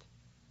that.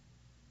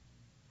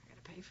 I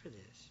got to pay for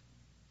this."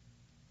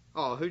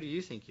 Oh, who do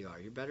you think you are?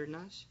 You're better than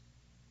us?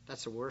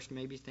 That's the worst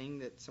maybe thing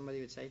that somebody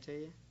would say to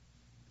you.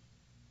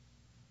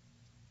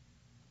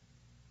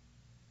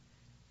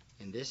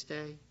 In this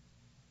day,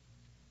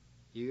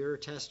 your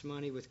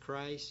testimony with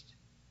Christ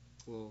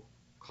will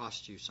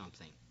cost you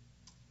something.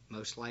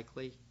 Most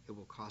likely, it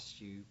will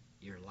cost you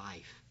your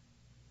life.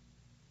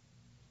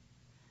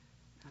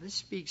 Now, this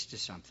speaks to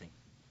something.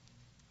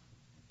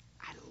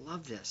 I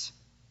love this.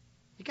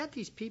 You got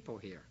these people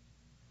here.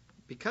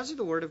 Because of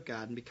the Word of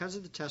God and because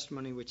of the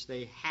testimony which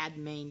they had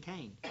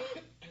maintained.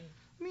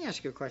 Let me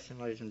ask you a question,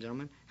 ladies and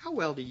gentlemen. How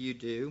well do you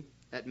do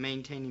at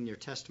maintaining your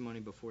testimony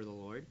before the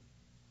Lord?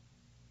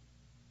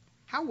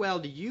 How well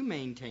do you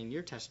maintain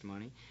your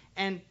testimony?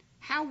 And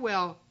how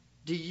well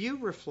do you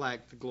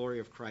reflect the glory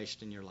of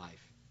Christ in your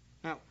life?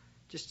 Now,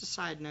 just a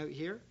side note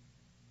here.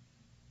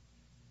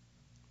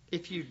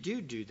 If you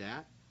do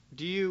that,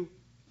 do you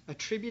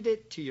attribute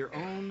it to your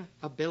own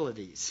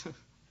abilities?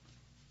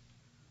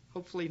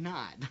 Hopefully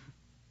not.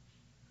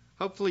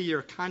 Hopefully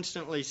you're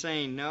constantly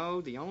saying,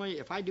 no,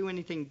 if I do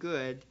anything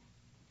good,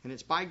 and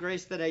it's by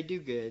grace that I do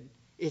good,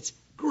 it's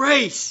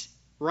grace,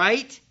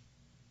 right?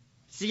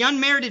 It's the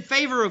unmerited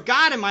favor of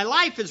God in my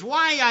life is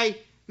why I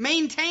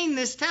maintain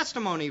this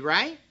testimony,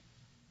 right?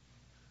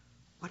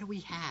 What do we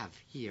have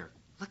here?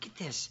 Look at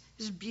this.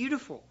 This is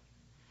beautiful.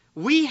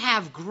 We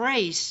have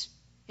grace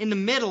in the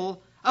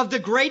middle of the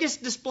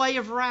greatest display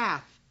of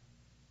wrath.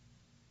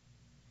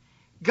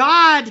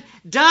 God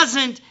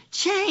doesn't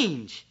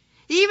change.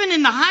 Even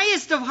in the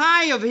highest of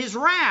high of his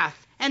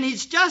wrath and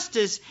his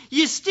justice,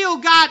 you still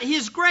got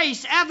his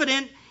grace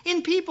evident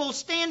in people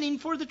standing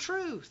for the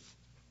truth.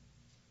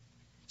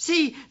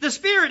 See, the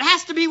Spirit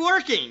has to be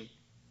working.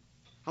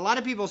 A lot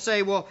of people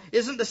say, well,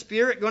 isn't the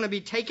Spirit going to be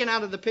taken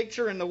out of the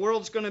picture and the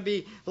world's going to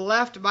be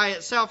left by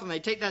itself? And they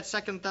take that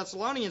 2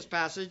 Thessalonians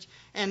passage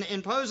and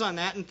impose on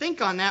that and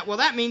think on that. Well,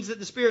 that means that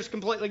the Spirit's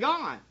completely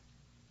gone.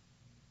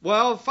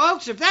 Well,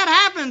 folks, if that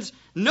happens,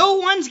 no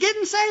one's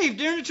getting saved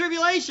during the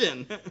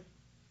tribulation.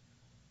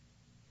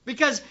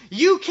 Because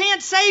you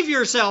can't save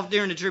yourself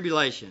during the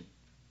tribulation.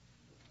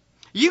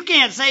 You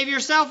can't save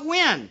yourself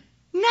when?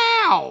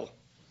 Now.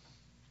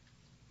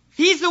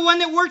 He's the one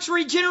that works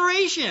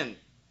regeneration.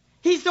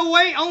 He's the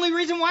only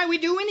reason why we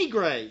do any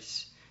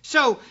grace.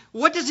 So,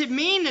 what does it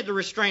mean that the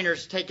restrainer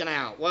is taken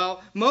out?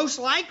 Well, most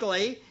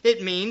likely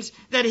it means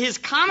that his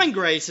common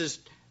grace is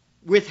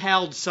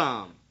withheld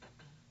some.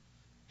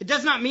 It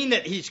does not mean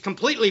that he's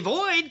completely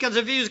void, because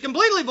if he was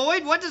completely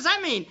void, what does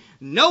that mean?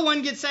 No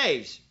one gets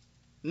saved.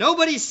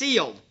 Nobody's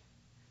sealed.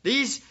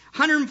 These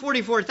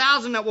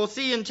 144,000 that we'll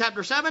see in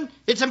chapter 7,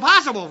 it's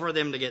impossible for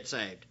them to get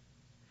saved.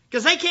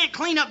 Because they can't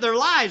clean up their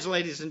lives,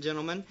 ladies and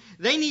gentlemen.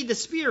 They need the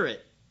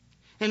Spirit.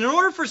 And in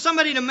order for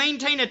somebody to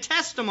maintain a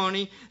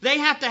testimony, they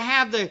have to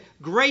have the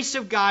grace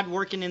of God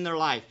working in their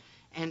life.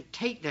 And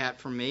take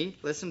that from me.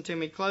 Listen to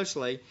me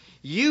closely.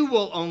 You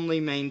will only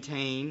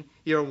maintain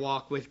your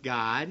walk with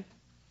God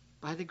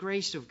by the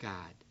grace of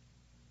God.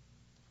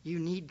 You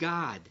need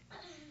God.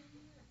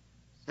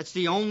 That's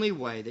the only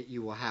way that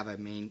you will have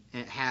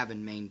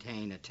and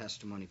maintain a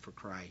testimony for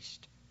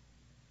Christ.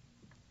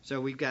 So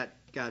we've got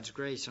God's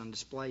grace on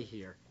display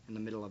here in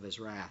the middle of his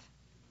wrath.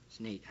 It's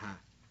neat, huh?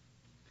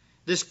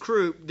 This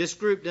group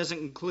doesn't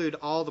include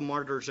all the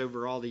martyrs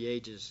over all the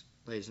ages,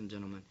 ladies and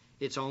gentlemen.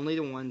 It's only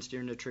the ones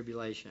during the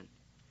tribulation.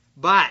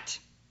 But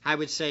I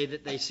would say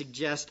that they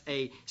suggest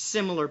a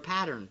similar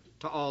pattern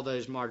to all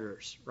those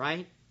martyrs,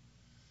 right?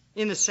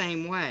 In the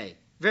same way,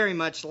 very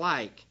much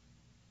like.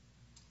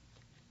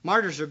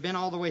 Martyrs have been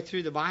all the way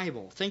through the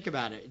Bible. Think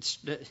about it. It's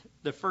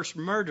the first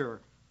murderer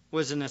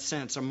was, in a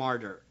sense, a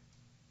martyr.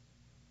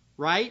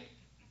 Right?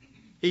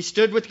 He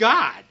stood with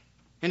God,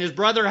 and his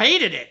brother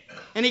hated it,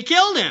 and he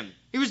killed him.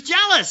 He was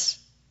jealous.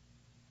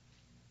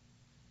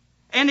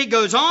 And it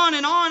goes on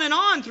and on and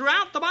on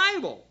throughout the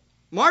Bible.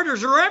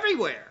 Martyrs are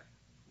everywhere.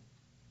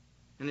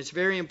 And it's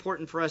very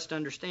important for us to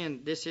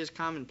understand this is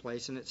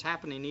commonplace, and it's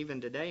happening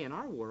even today in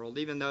our world,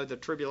 even though the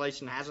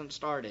tribulation hasn't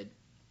started.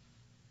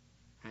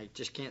 I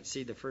just can't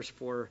see the first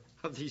 4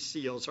 of these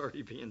seals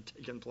already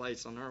taking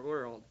place on our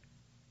world.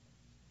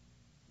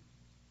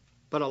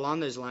 But along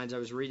those lines, I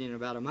was reading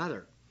about a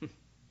mother.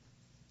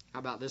 How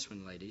about this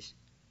one, ladies?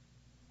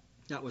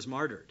 That was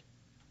martyred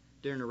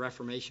during the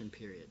Reformation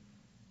period.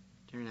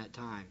 During that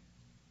time,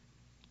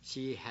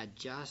 she had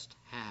just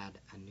had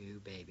a new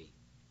baby.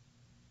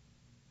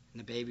 And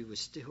the baby was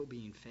still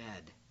being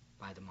fed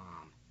by the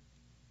mom.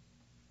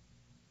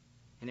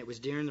 And it was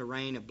during the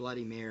reign of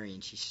Bloody Mary,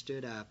 and she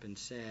stood up and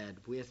said,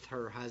 with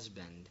her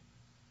husband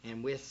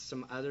and with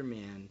some other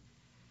men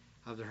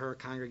of her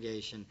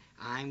congregation,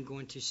 I'm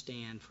going to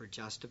stand for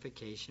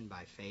justification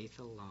by faith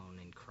alone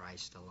in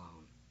Christ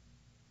alone.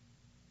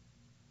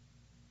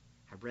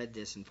 I read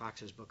this in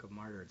Fox's Book of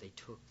Martyr. They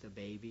took the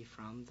baby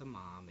from the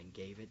mom and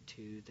gave it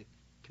to the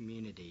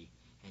community,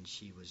 and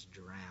she was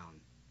drowned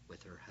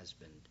with her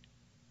husband.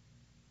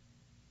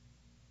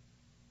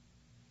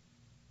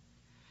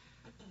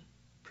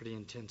 pretty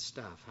intense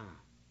stuff, huh?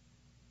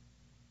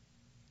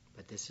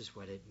 But this is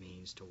what it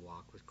means to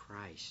walk with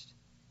Christ.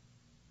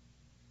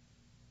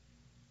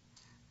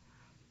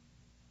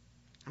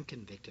 I'm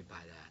convicted by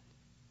that.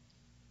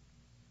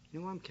 You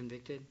know why I'm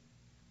convicted?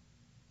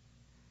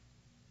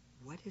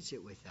 What is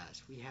it with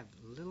us? We have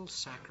little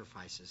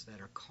sacrifices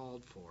that are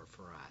called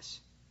for us.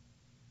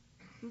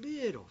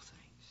 Little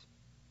things.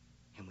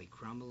 And we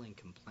grumble and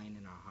complain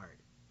in our heart.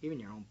 Even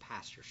your own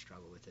pastor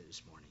struggled with it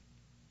this morning.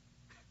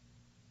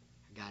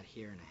 I got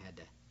here and I had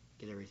to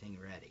get everything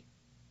ready.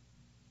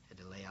 Had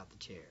to lay out the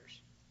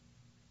chairs.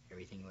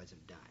 Everything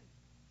wasn't done.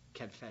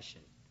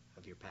 Confession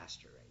of your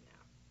pastor right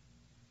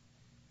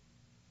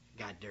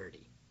now. Got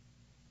dirty.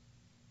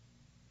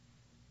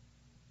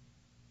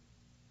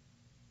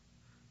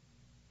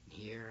 And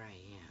here I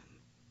am,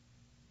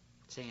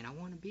 saying, I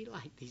want to be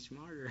like these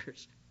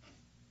martyrs.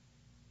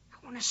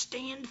 I want to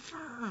stand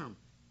firm.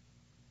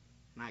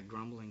 And I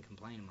grumble and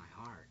complain in my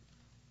heart.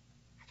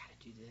 I got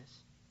to do this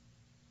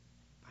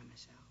by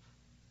myself.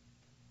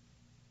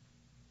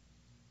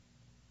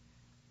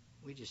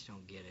 We just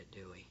don't get it,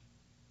 do we?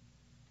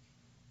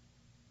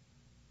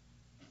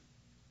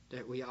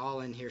 That we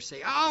all in here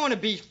say, oh, I want to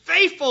be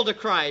faithful to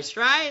Christ,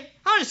 right?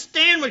 I want to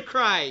stand with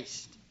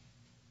Christ.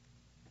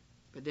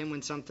 But then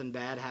when something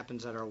bad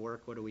happens at our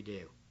work, what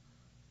do?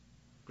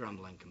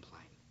 Grumble and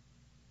complain.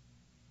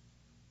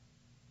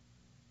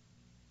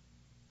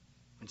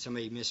 When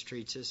somebody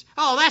mistreats us,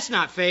 oh, that's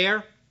not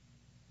fair.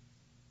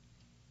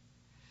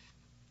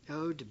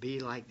 Oh, to be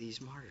like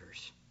these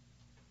martyrs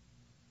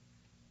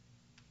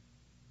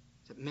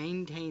that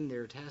maintain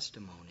their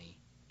testimony,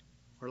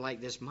 or like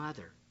this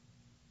mother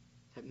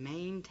that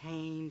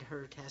maintained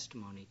her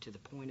testimony to the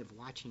point of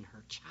watching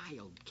her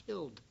child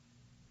killed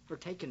or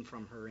taken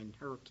from her and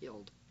her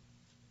killed.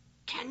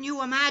 Can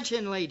you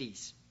imagine,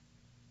 ladies?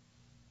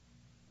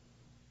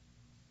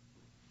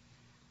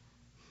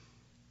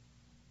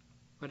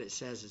 What it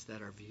says is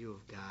that our view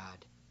of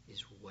God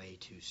is way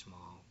too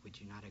small. Would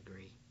you not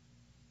agree?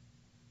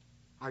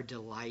 Our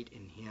delight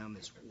in Him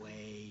is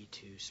way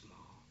too small.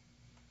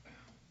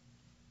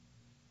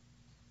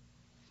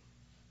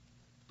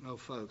 Oh,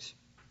 folks,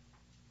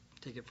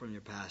 take it from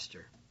your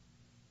pastor.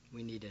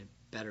 We need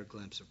a better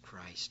glimpse of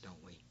Christ,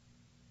 don't we?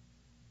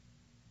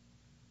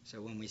 So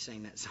when we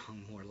sing that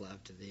song, More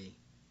Love to Thee,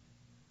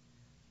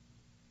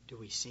 do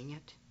we sing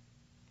it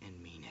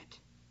and mean it?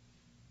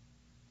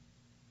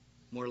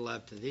 More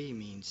love to Thee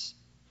means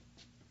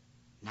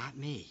not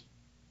me,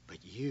 but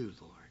You,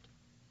 Lord.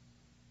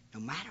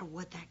 No matter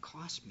what that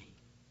costs me.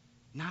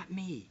 Not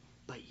me,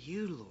 but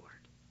You, Lord.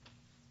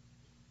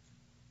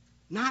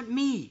 Not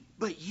me,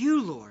 but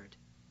You, Lord.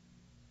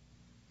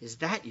 Is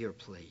that your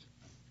plea?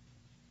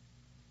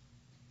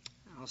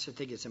 I also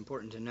think it's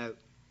important to note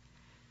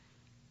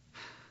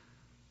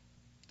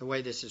the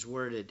way this is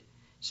worded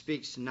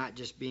speaks to not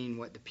just being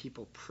what the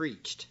people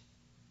preached,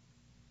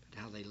 but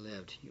how they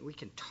lived. We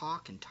can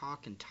talk and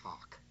talk and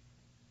talk.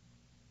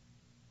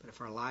 But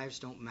if our lives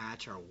don't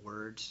match our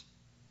words,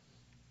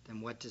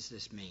 then what does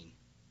this mean?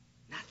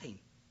 Nothing.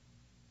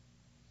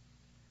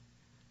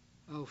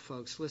 Oh,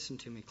 folks, listen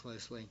to me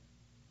closely.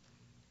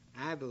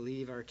 I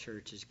believe our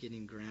church is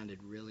getting grounded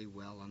really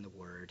well on the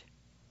Word.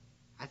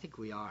 I think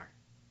we are.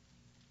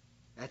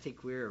 I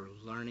think we're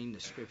learning the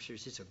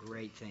Scriptures. It's a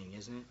great thing,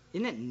 isn't it?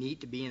 Isn't it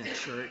neat to be in a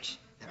church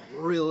that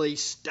really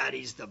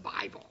studies the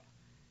Bible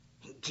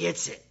and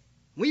gets it?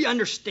 We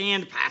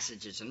understand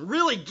passages and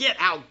really get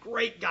how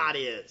great God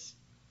is.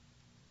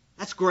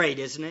 That's great,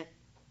 isn't it?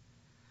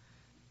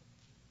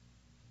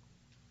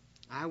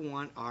 I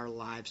want our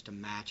lives to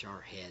match our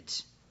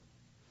heads.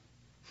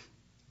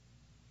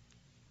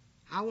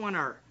 I want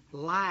our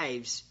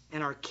lives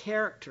and our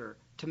character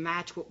to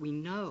match what we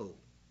know.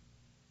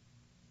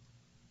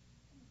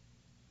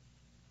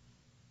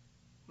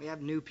 We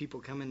have new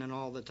people coming in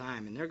all the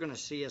time, and they're going to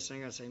see us and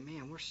they're going to say,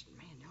 man,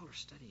 y'all are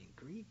studying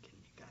Greek,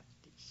 and you got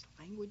these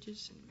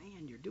languages, and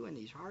man, you're doing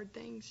these hard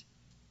things.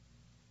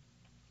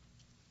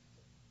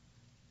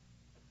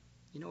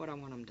 You know what I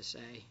want them to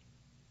say?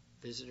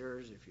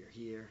 Visitors, if you're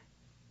here,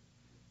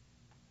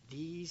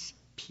 these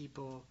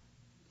people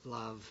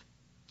love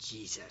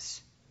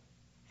Jesus,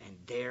 and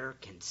they're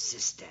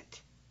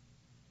consistent.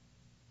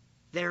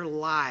 Their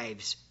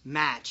lives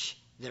match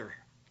their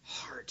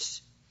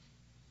hearts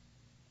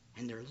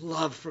and their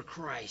love for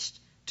Christ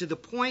to the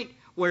point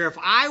where if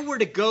I were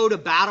to go to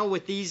battle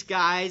with these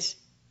guys,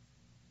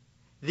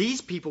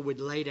 these people would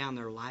lay down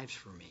their lives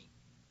for me.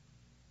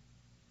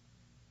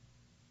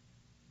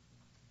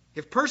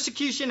 If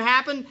persecution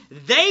happened,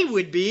 they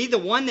would be the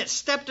one that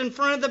stepped in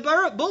front of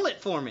the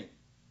bullet for me.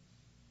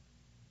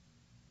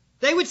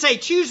 They would say,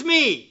 choose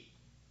me.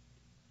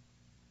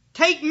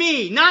 Take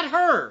me, not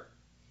her.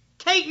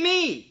 Take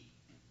me.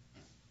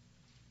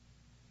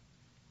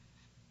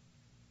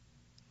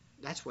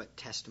 That's what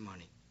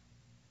testimony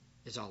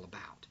is all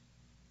about.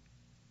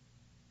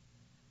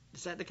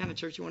 Is that the kind of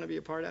church you want to be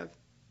a part of?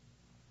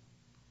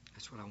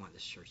 That's what I want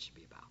this church to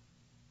be about.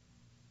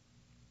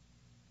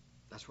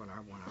 That's what I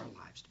want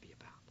our lives to be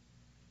about.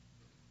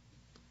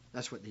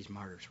 That's what these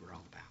martyrs were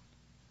all about.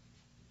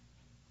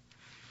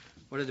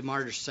 What did the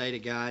martyrs say to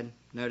God?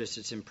 Notice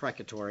it's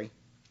imprecatory.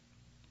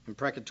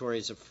 Imprecatory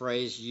is a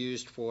phrase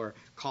used for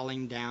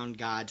calling down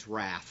God's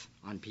wrath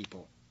on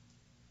people.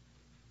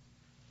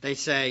 They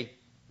say,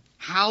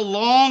 "How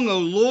long, O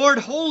Lord,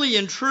 holy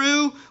and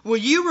true, will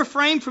you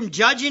refrain from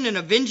judging and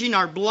avenging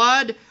our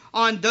blood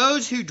on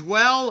those who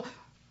dwell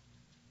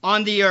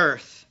on the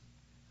earth?"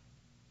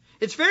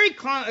 It's very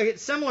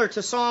similar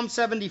to Psalm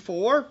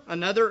 74,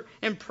 another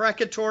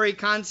imprecatory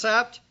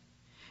concept.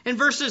 In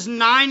verses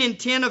 9 and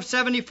 10 of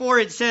 74,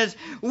 it says,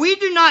 "We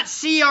do not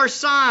see our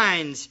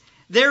signs.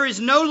 There is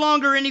no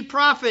longer any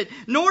prophet,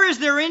 nor is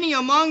there any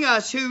among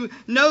us who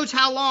knows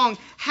how long.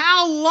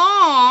 How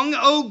long,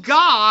 O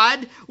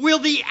God, will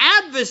the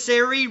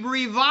adversary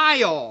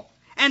revile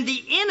and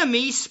the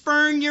enemy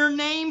spurn your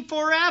name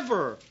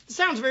forever?" It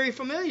sounds very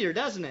familiar,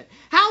 doesn't it?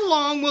 How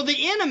long will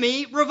the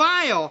enemy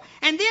revile?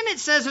 And then it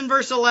says in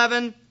verse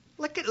 11,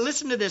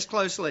 listen to this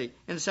closely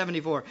in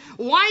 74.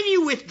 "Why do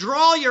you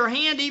withdraw your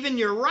hand, even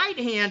your right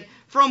hand,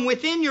 from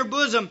within your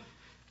bosom?"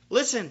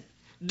 Listen,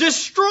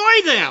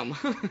 "destroy them."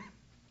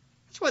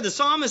 That's what the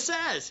psalmist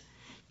says.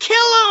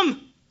 Kill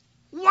them.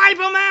 Wipe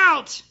them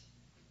out.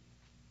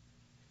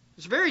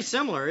 It's very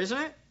similar, isn't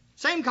it?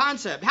 Same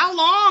concept. How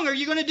long are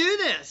you going to do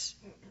this?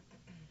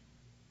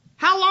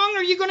 How long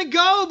are you going to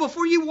go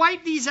before you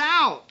wipe these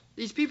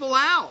people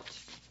out?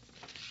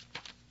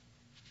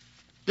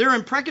 Their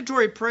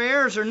imprecatory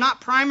prayers are not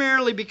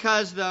primarily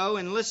because, though,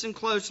 and listen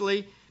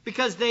closely,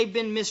 because they've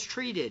been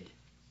mistreated.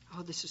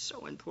 Oh, this is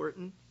so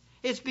important.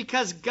 It's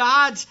because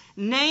God's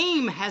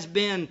name has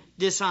been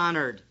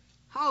dishonored.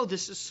 Oh,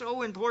 this is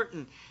so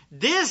important.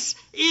 This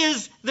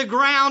is the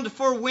ground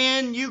for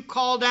when you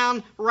call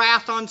down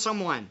wrath on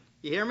someone.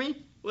 You hear me?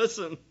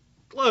 Listen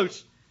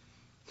close.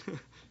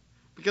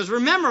 Because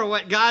remember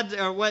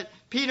what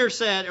Peter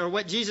said, or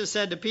what Jesus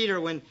said to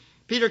Peter when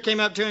Peter came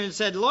up to him and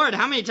said, "Lord,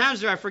 how many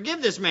times do I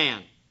forgive this man?"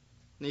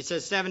 And he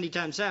says 70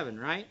 times 7,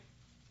 right?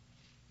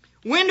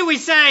 When do we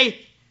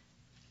say,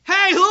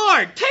 "Hey,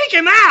 Lord, take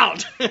him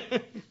out"?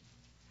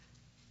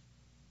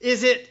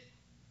 Is it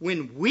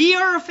when we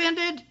are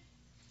offended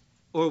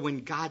or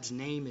when God's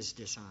name is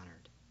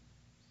dishonored?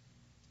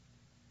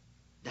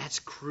 That's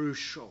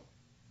crucial.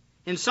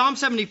 In Psalm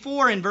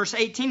 74, in verse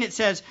 18, it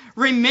says,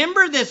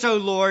 "Remember this, O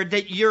Lord,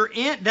 that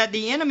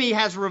the enemy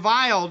has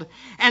reviled,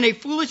 and a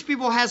foolish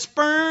people has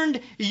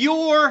spurned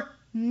your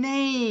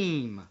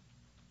name."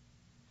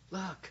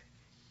 Look,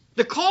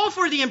 the call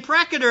for the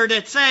imprecator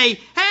to say,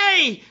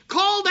 "Hey,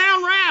 call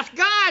down wrath,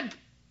 God,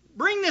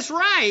 bring this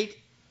right,"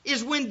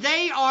 is when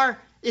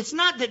it's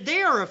not that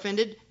they are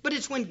offended, but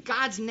it's when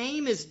God's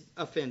name is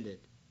offended.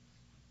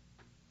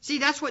 See,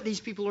 that's what these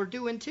people are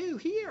doing too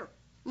here.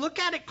 Look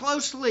at it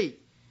closely.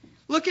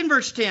 Look in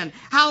verse 10.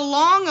 "How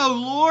long, O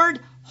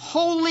Lord,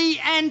 holy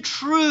and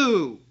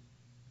true,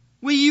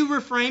 will you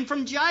refrain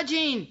from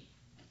judging?"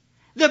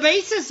 The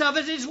basis of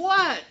it is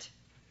what?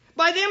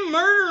 By them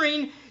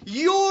murdering,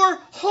 your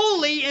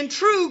holy and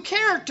true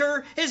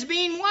character is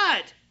being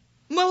what?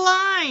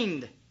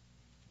 Maligned.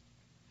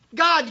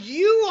 God,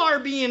 you are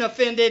being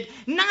offended,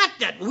 not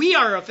that we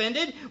are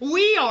offended.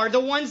 We are the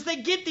ones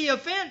that get the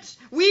offense.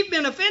 We've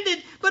been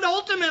offended, but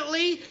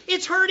ultimately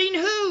it's hurting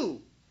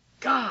who?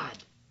 God.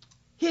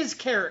 His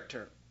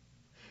character.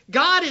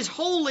 God is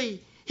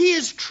holy. He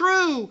is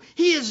true.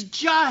 He is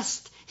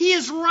just. He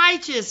is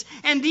righteous.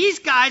 And these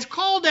guys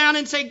call down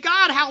and say,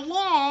 "God, how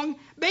long?"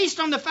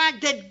 based on the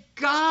fact that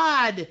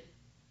God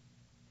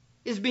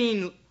is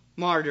being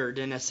martyred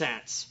in a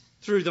sense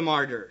through the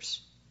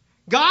martyrs.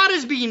 God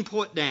is being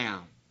put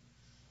down.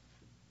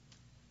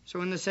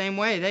 So in the same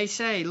way, they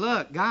say,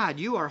 "Look, God,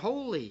 you are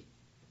holy.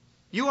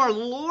 You are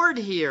Lord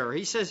here."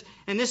 He says,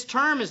 and this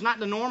term is not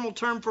the normal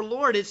term for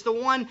Lord. It's the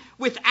one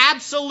with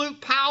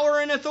absolute power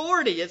and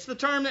authority. It's the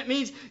term that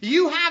means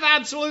you have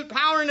absolute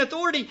power and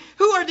authority.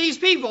 Who are these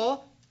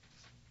people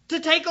to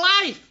take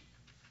life?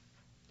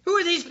 Who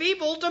are these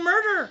people to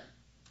murder?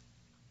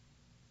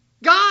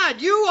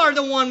 God, you are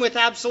the one with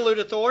absolute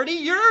authority.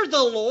 You're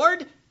the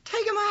Lord.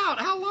 Take them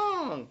out. How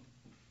long?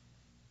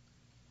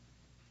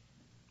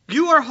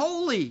 You are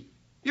holy.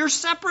 You're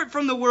separate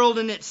from the world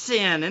and its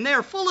sin, and they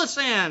are full of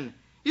sin.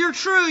 You're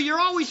true. You're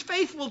always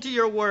faithful to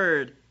your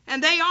word,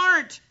 and they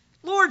aren't.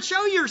 Lord,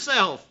 show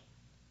yourself.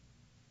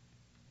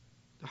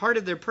 The heart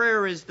of their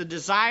prayer is the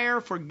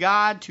desire for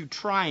God to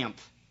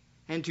triumph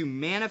and to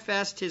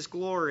manifest his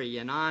glory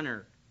and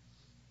honor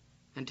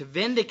and to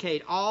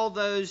vindicate all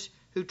those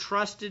who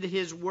trusted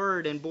his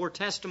word and bore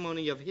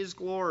testimony of his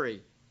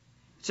glory.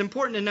 It's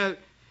important to note,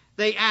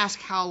 they ask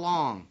how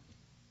long.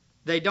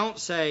 They don't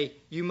say,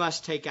 "You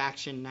must take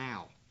action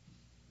now."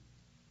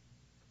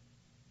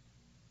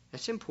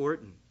 That's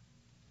important.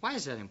 Why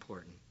is that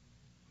important?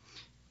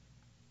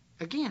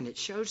 Again, it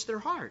shows their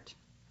heart.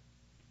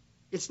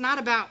 It's not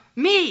about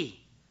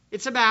me.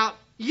 It's about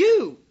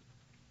you.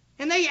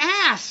 And they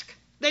ask.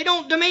 They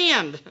don't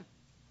demand.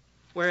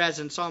 Whereas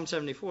in Psalm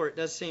 74, it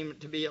does seem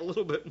to be a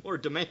little bit more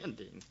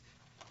demanding.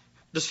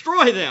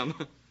 Destroy them.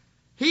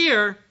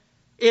 Here,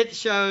 it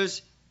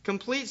shows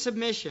complete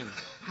submission.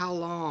 How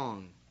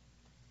long?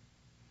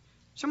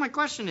 So my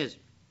question is,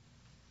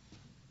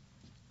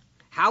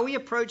 How we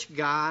approach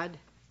God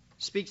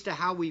speaks to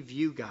how we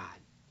view God.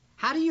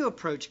 How do you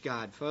approach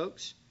God,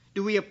 folks?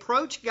 Do we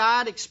approach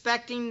God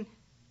expecting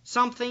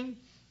something?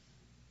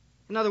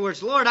 In other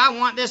words, Lord, I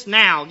want this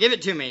now. Give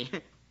it to me.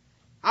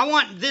 I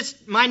want this,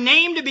 my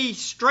name to be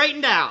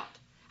straightened out.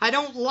 I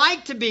don't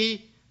like to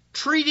be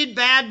treated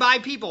bad by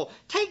people.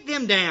 Take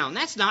them down.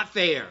 That's not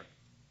fair.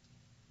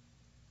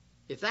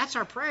 If that's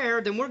our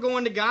prayer, then we're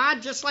going to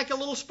God just like a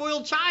little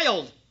spoiled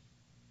child.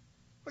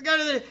 We go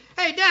to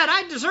hey, Dad,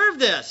 I deserve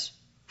this.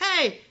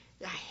 Hey,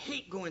 I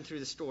hate going through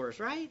the stores,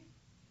 right?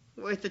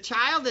 With the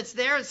child that's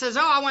there, it says,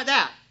 oh, I want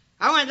that.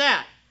 I want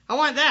that. I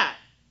want that.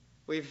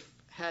 We've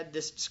had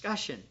this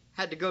discussion,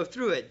 had to go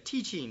through it,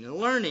 teaching and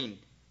learning.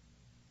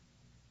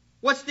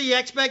 What's the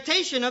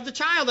expectation of the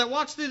child that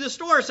walks through the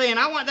store saying,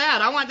 I want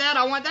that, I want that,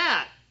 I want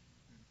that?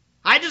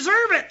 I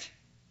deserve it.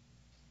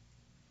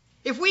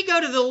 If we go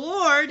to the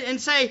Lord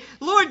and say,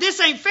 Lord, this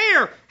ain't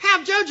fair,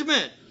 have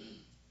judgment.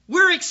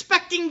 We're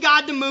expecting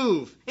God to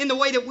move in the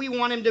way that we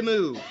want him to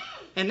move.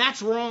 And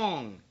that's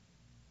wrong.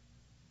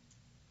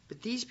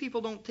 But these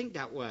people don't think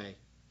that way.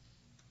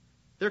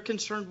 They're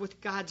concerned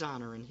with God's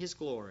honor and his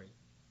glory.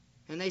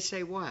 And they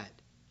say what?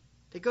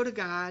 They go to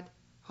God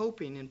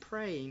hoping and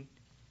praying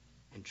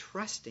and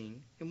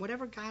trusting in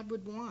whatever God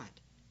would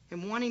want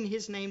and wanting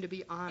his name to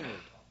be honored.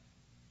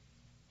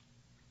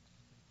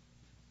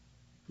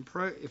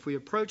 If we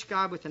approach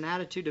God with an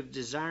attitude of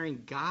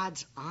desiring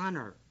God's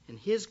honor and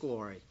his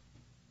glory,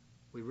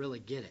 we really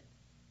get it.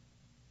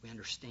 We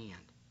understand.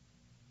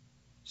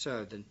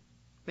 So the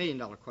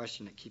million-dollar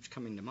question that keeps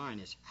coming to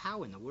mind is,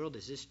 how in the world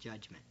is this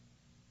judgment?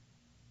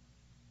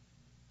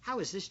 How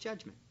is this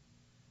judgment?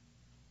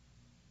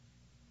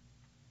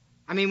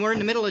 I mean, we're in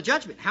the middle of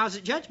judgment. How is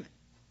it judgment?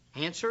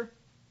 Answer?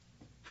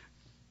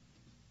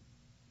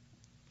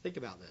 Think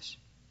about this.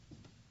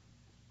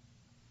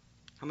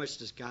 How much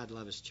does God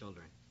love his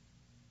children?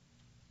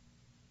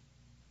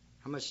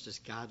 How much does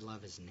God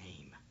love his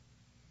name?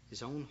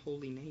 His own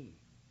holy name.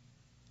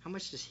 How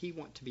much does he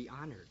want to be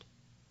honored?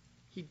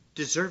 He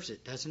deserves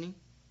it, doesn't he?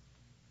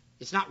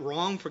 It's not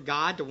wrong for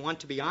God to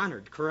want to be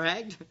honored,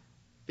 correct?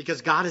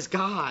 Because God is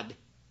God.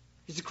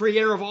 He's the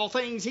creator of all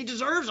things. He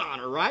deserves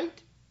honor,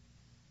 right?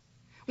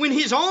 When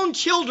his own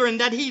children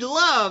that he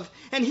loved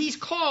and he's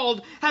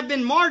called have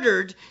been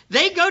martyred,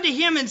 they go to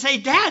him and say,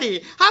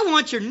 Daddy, I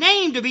want your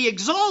name to be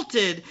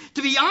exalted,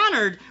 to be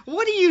honored.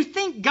 What do you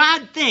think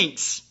God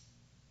thinks?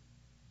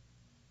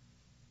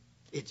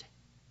 It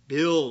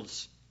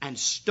builds and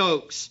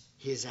stokes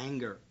his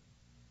anger.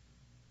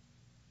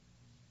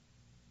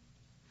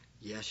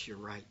 Yes, you're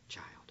right,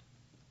 child.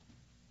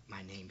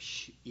 My name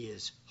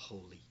is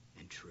holy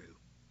and true.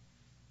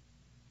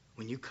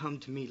 When you come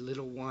to me,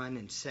 little one,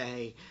 and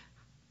say,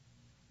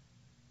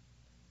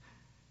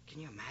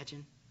 can you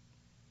imagine?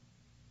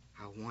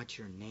 I want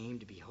your name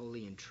to be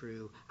holy and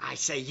true. I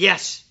say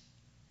yes.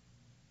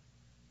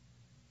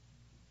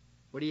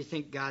 What do you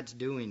think God's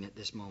doing at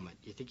this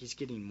moment? Do you think he's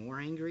getting more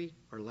angry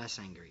or less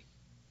angry?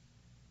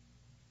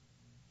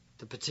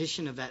 The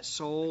petition of that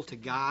soul to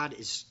God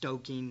is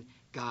stoking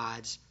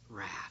God's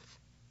wrath.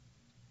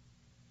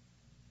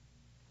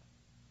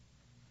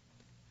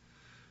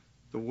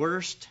 The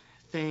worst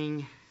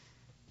thing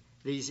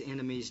these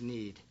enemies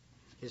need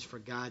is for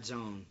God's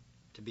own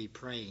to be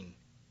praying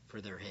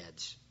for their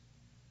heads.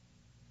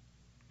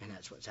 And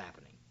that's what's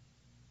happening.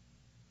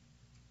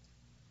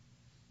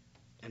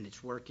 And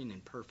it's working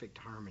in perfect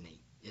harmony,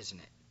 isn't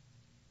it?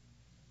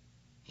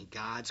 In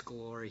God's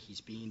glory, he's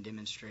being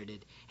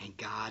demonstrated, and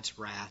God's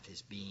wrath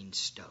is being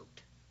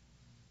stoked.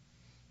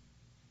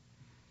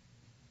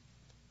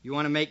 You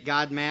want to make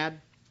God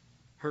mad?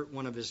 Hurt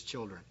one of his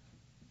children.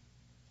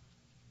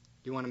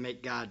 You want to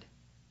make God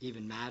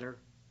even madder?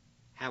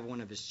 Have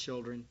one of his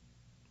children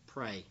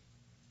pray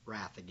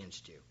wrath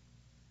against you.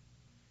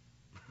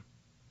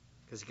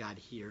 Because God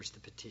hears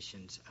the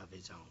petitions of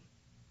his own.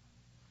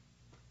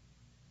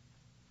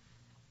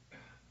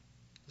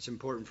 It's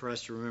important for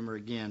us to remember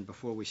again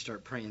before we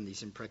start praying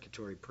these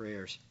imprecatory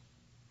prayers.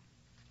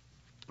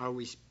 Are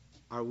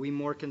we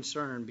more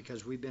concerned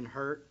because we've been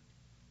hurt,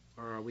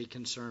 or are we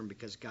concerned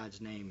because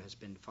God's name has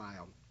been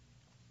defiled?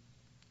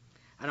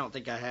 I don't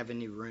think I have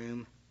any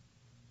room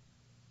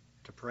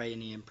to pray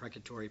any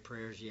imprecatory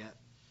prayers yet.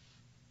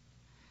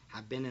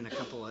 I've been in a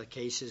couple of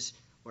cases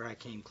where I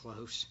came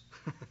close.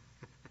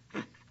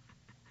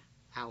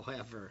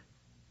 However,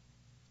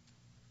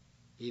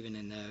 even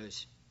in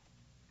those,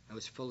 I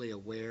was fully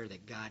aware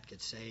that God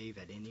could save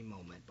at any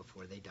moment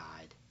before they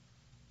died.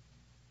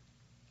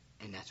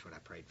 And that's what I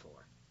prayed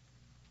for.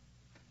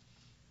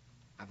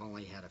 I've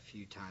only had a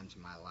few times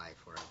in my life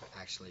where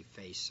I've actually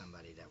faced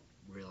somebody that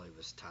really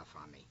was tough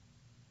on me.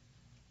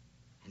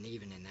 And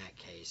even in that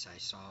case, I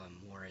saw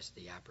him more as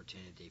the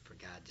opportunity for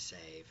God to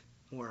save.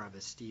 More of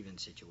a Stephen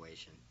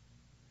situation.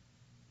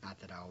 Not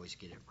that I always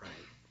get it right.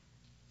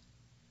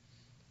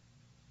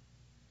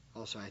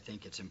 Also, I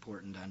think it's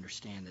important to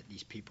understand that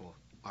these people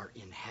are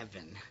in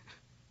heaven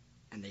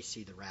and they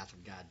see the wrath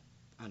of God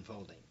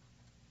unfolding.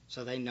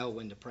 So they know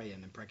when to pray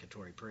an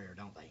imprecatory prayer,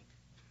 don't they?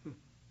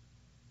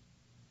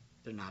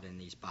 They're not in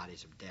these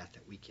bodies of death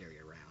that we carry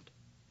around.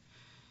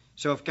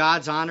 So if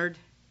God's honored,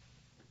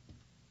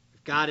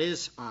 if God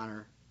is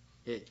honor,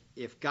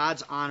 if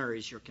God's honor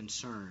is your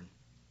concern,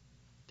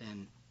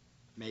 then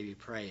maybe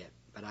pray it.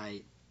 But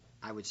I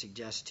would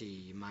suggest to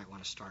you, you might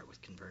want to start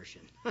with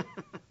conversion.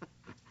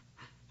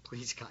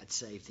 Please, God,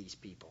 save these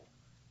people.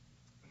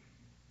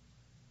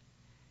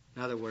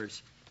 In other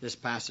words, this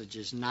passage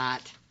is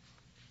not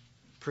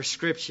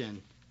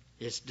prescription,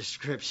 it's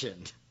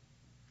description.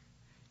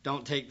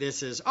 Don't take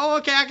this as, oh,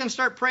 okay, I can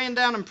start praying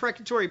down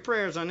imprecatory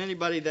prayers on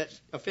anybody that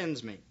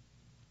offends me.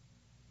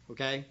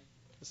 Okay?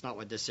 That's not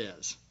what this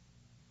is.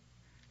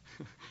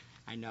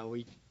 I know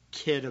we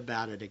kid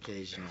about it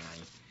occasionally,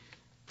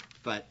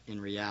 but in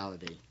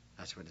reality,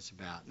 that's what it's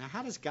about. Now,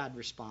 how does God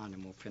respond?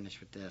 And we'll finish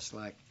with this.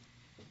 Like,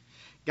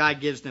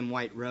 God gives them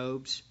white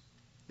robes.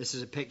 This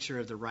is a picture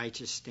of the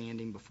righteous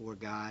standing before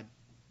God.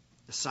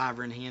 The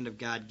sovereign hand of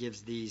God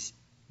gives these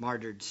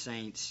martyred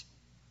saints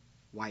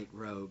white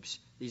robes.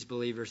 These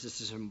believers,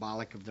 this is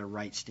symbolic of their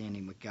right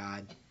standing with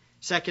God.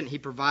 Second, he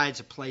provides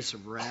a place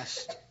of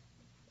rest.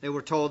 They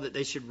were told that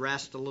they should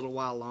rest a little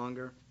while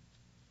longer.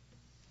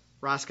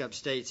 Roskup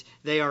states,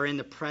 they are in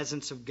the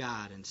presence of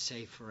God and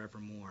safe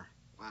forevermore.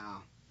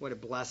 Wow, what a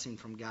blessing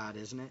from God,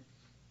 isn't it?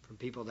 From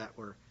people that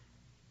were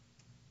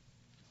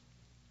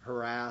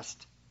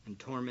harassed and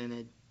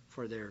tormented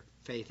for their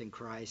faith in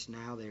Christ,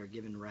 now they are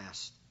given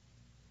rest.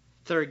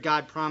 Third,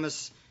 God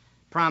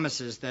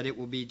promises that it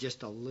will be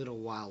just a little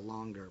while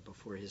longer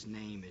before his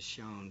name is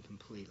shown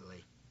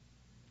completely.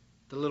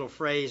 The little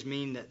phrase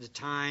means that the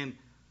time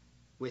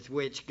with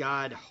which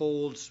God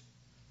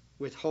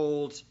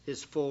withholds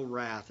his full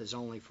wrath is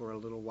only for a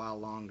little while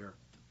longer.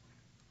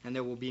 And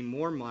there will be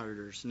more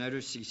martyrs.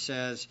 Notice he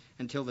says,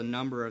 until the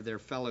number of their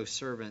fellow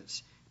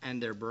servants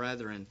and their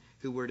brethren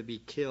who were to be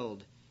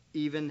killed,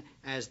 even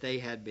as they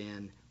had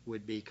been,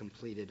 would be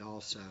completed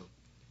also.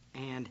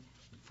 And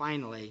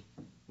finally,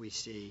 we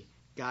see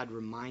God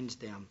reminds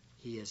them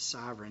he is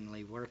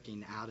sovereignly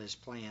working out his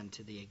plan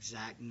to the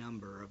exact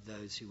number of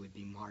those who would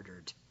be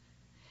martyred.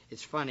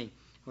 It's funny.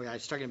 I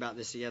was talking about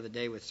this the other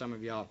day with some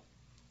of y'all.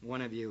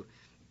 One of you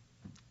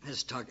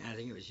was talking, I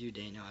think it was you,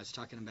 Daniel. I was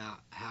talking about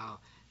how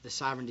the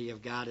sovereignty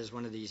of God is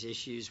one of these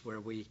issues where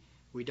we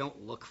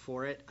don't look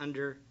for it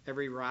under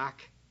every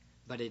rock,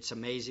 but it's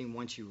amazing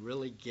once you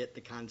really get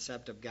the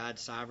concept of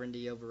God's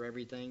sovereignty over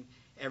everything.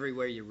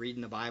 Everywhere you read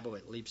in the Bible,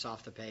 it leaps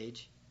off the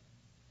page.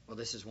 Well,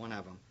 this is one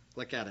of them.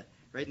 Look at it,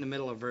 right in the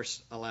middle of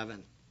verse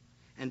 11.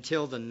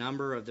 Until the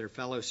number of their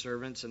fellow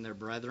servants and their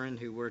brethren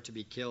who were to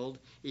be killed,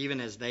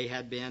 even as they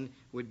had been,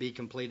 would be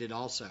completed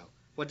also.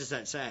 What does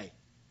that say?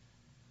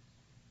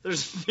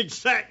 There's an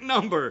exact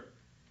number.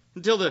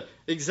 Until the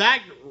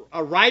exact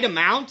right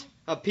amount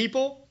of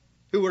people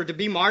who were to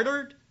be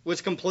martyred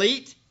was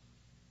complete.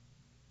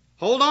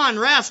 Hold on,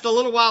 rest a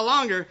little while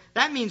longer.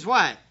 That means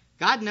what?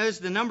 God knows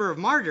the number of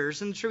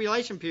martyrs in the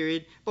tribulation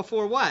period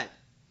before what?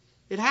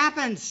 It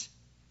happens.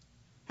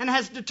 And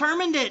has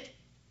determined it.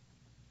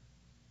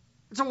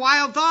 It's a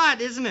wild thought,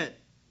 isn't it?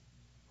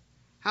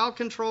 How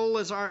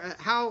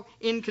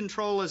in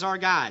control is our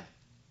God?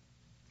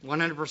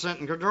 100%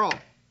 in control.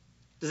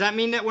 Does that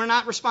mean that we're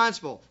not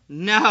responsible?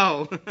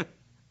 No.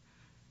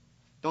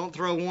 Don't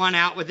throw one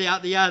out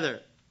without the other.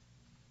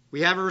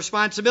 We have a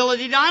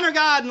responsibility to honor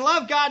God and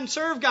love God and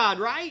serve God,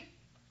 right?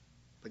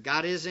 But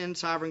God is in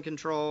sovereign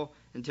control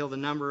until the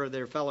number of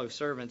their fellow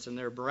servants and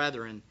their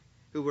brethren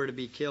who were to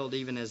be killed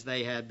even as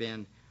they had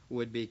been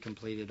would be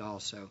completed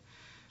also.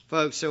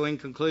 Folks, so in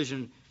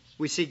conclusion,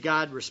 we see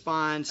God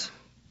responds.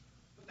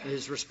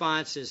 His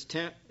response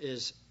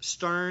is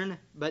stern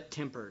but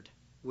tempered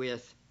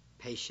with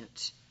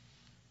patience.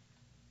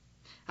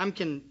 I'm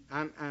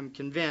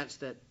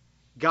convinced that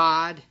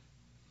God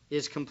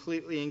is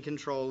completely in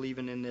control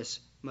even in this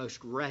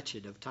most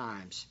wretched of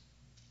times.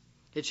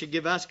 It should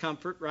give us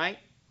comfort, right?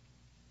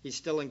 He's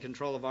still in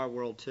control of our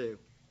world too.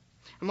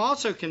 I'm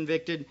also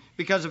convicted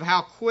because of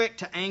how quick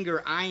to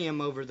anger I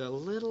am over the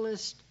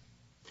littlest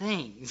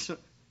things.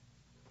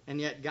 And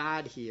yet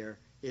God here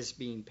is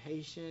being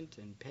patient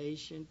and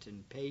patient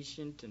and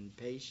patient and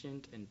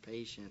patient and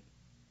patient.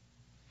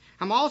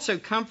 I'm also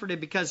comforted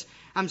because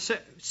I'm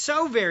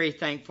so very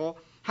thankful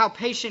how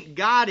patient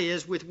God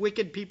is with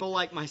wicked people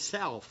like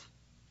myself.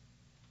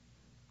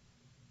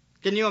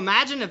 Can you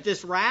imagine if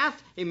this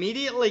wrath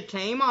immediately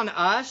came on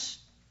us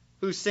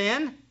who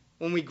sin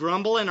when we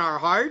grumble in our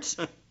hearts?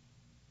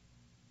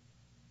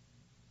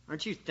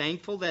 Aren't you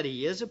thankful that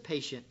he is a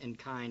patient and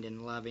kind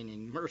and loving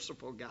and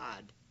merciful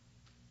God?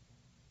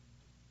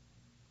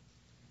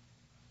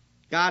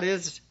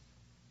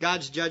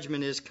 God's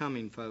judgment is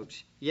coming,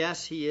 folks.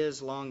 Yes, he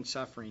is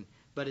long-suffering,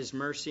 but his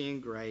mercy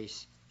and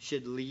grace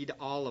should lead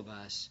all of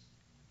us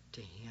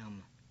to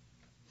him.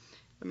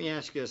 Let me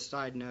ask you a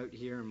side note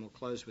here, and we'll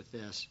close with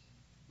this.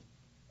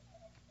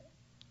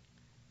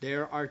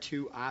 There are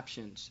two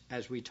options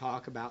as we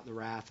talk about the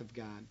wrath of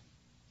God.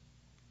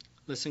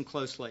 Listen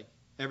closely.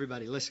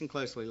 Everybody, listen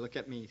closely. Look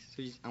at me.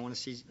 I want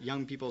to see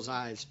young people's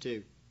eyes,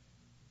 too.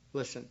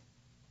 Listen.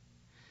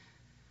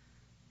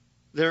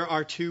 There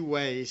are two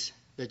ways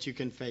that you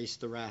can face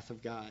the wrath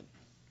of God.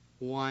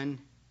 One,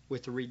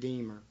 with a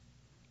Redeemer,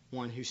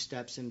 one who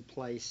steps in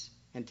place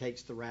and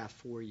takes the wrath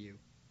for you.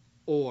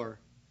 Or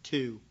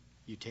two,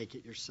 you take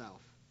it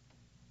yourself.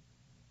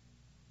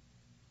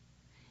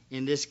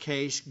 In this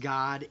case,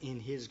 God, in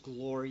His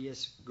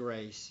glorious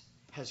grace,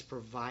 has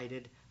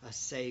provided a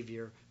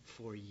Savior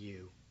for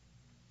you.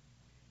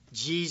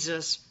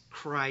 Jesus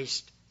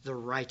Christ, the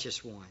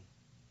righteous one,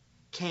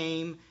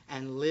 came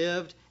and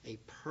lived a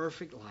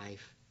perfect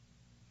life.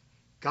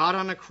 God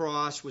on a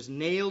cross, was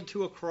nailed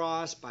to a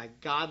cross by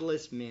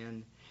godless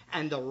men,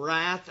 and the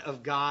wrath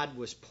of God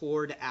was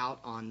poured out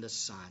on the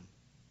Son.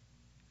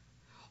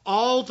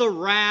 All the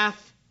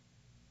wrath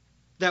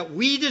that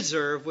we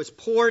deserve was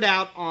poured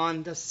out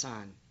on the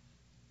Son.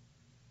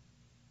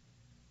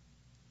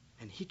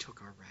 And He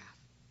took our wrath.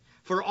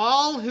 For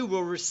all who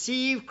will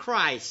receive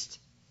Christ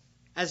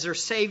as their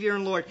Savior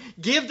and Lord,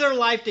 give their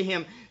life to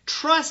Him,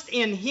 trust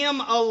in Him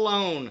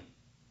alone,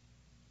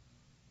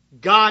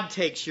 God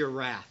takes your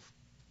wrath,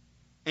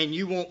 and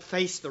you won't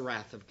face the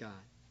wrath of God.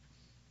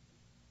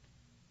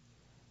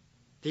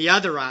 The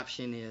other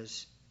option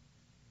is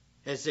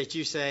that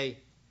you say,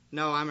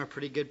 no, I'm a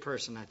pretty good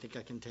person. I think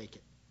I can take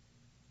it.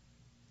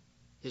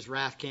 His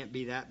wrath can't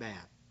be that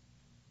bad.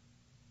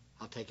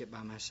 I'll take it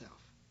by myself.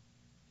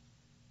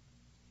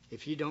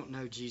 If you don't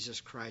know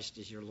Jesus Christ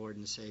as your Lord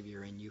and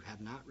Savior and you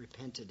have not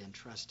repented and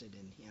trusted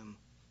in Him,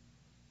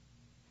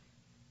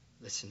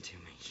 listen to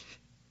me.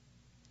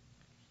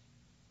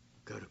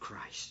 Go to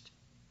Christ.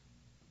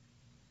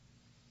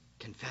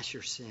 Confess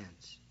your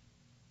sins.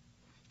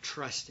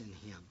 Trust in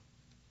Him.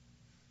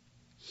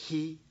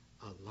 He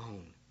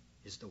alone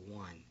is the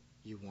one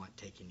you want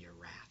taking your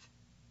wrath,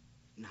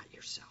 not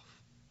yourself.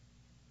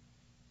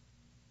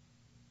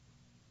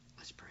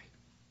 Let's pray.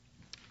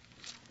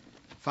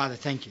 Father,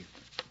 thank you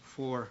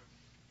for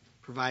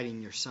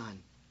providing your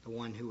Son, the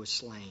one who was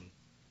slain.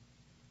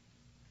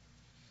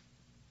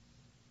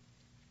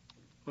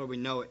 Lord, we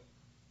know it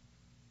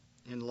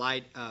in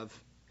light of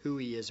who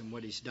He is and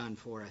what He's done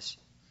for us.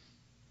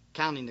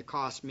 Counting the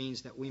cost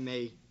means that we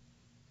may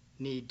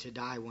need to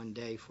die one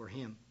day for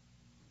Him.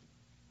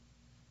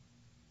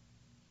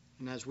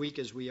 And as weak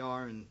as we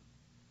are and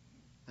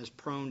as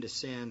prone to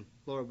sin,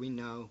 Lord, we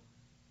know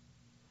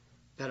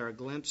that our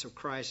glimpse of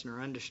Christ and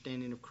our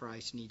understanding of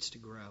Christ needs to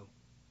grow.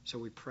 So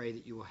we pray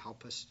that you will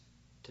help us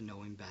to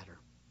know Him better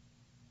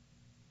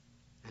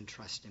and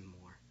trust Him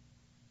more.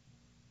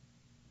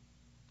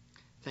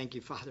 Thank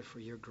you, Father, for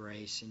your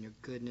grace and your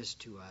goodness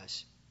to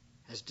us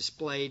as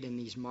displayed in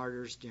these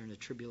martyrs during the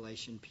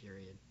tribulation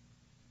period.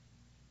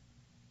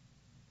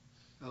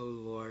 Oh,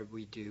 Lord,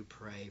 we do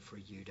pray for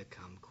you to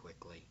come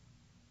quickly.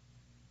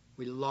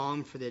 We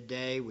long for the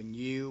day when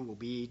you will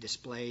be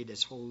displayed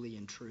as holy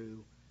and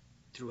true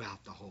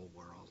throughout the whole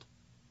world.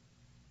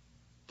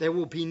 There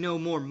will be no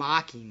more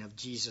mocking of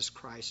Jesus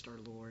Christ our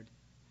Lord.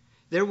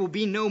 There will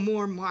be no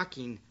more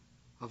mocking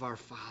of our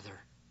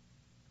Father.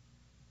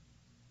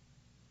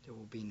 There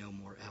will be no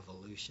more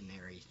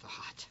evolutionary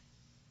thought.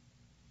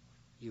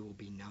 You will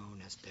be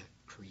known as the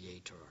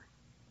Creator,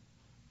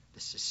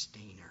 the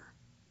Sustainer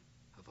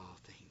of all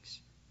things.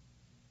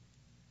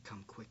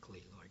 Come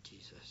quickly, Lord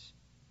Jesus.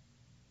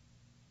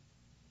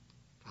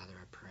 Father,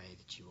 I pray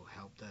that you will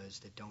help those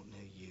that don't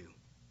know you.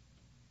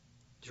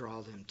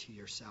 Draw them to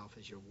yourself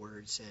as your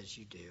word says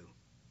you do.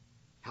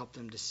 Help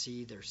them to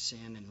see their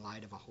sin in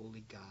light of a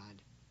holy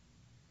God.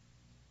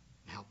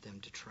 And help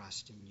them to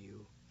trust in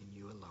you and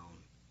you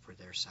alone for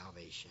their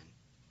salvation.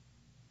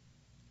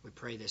 We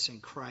pray this in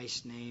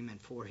Christ's name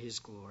and for His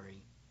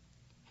glory.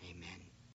 Amen.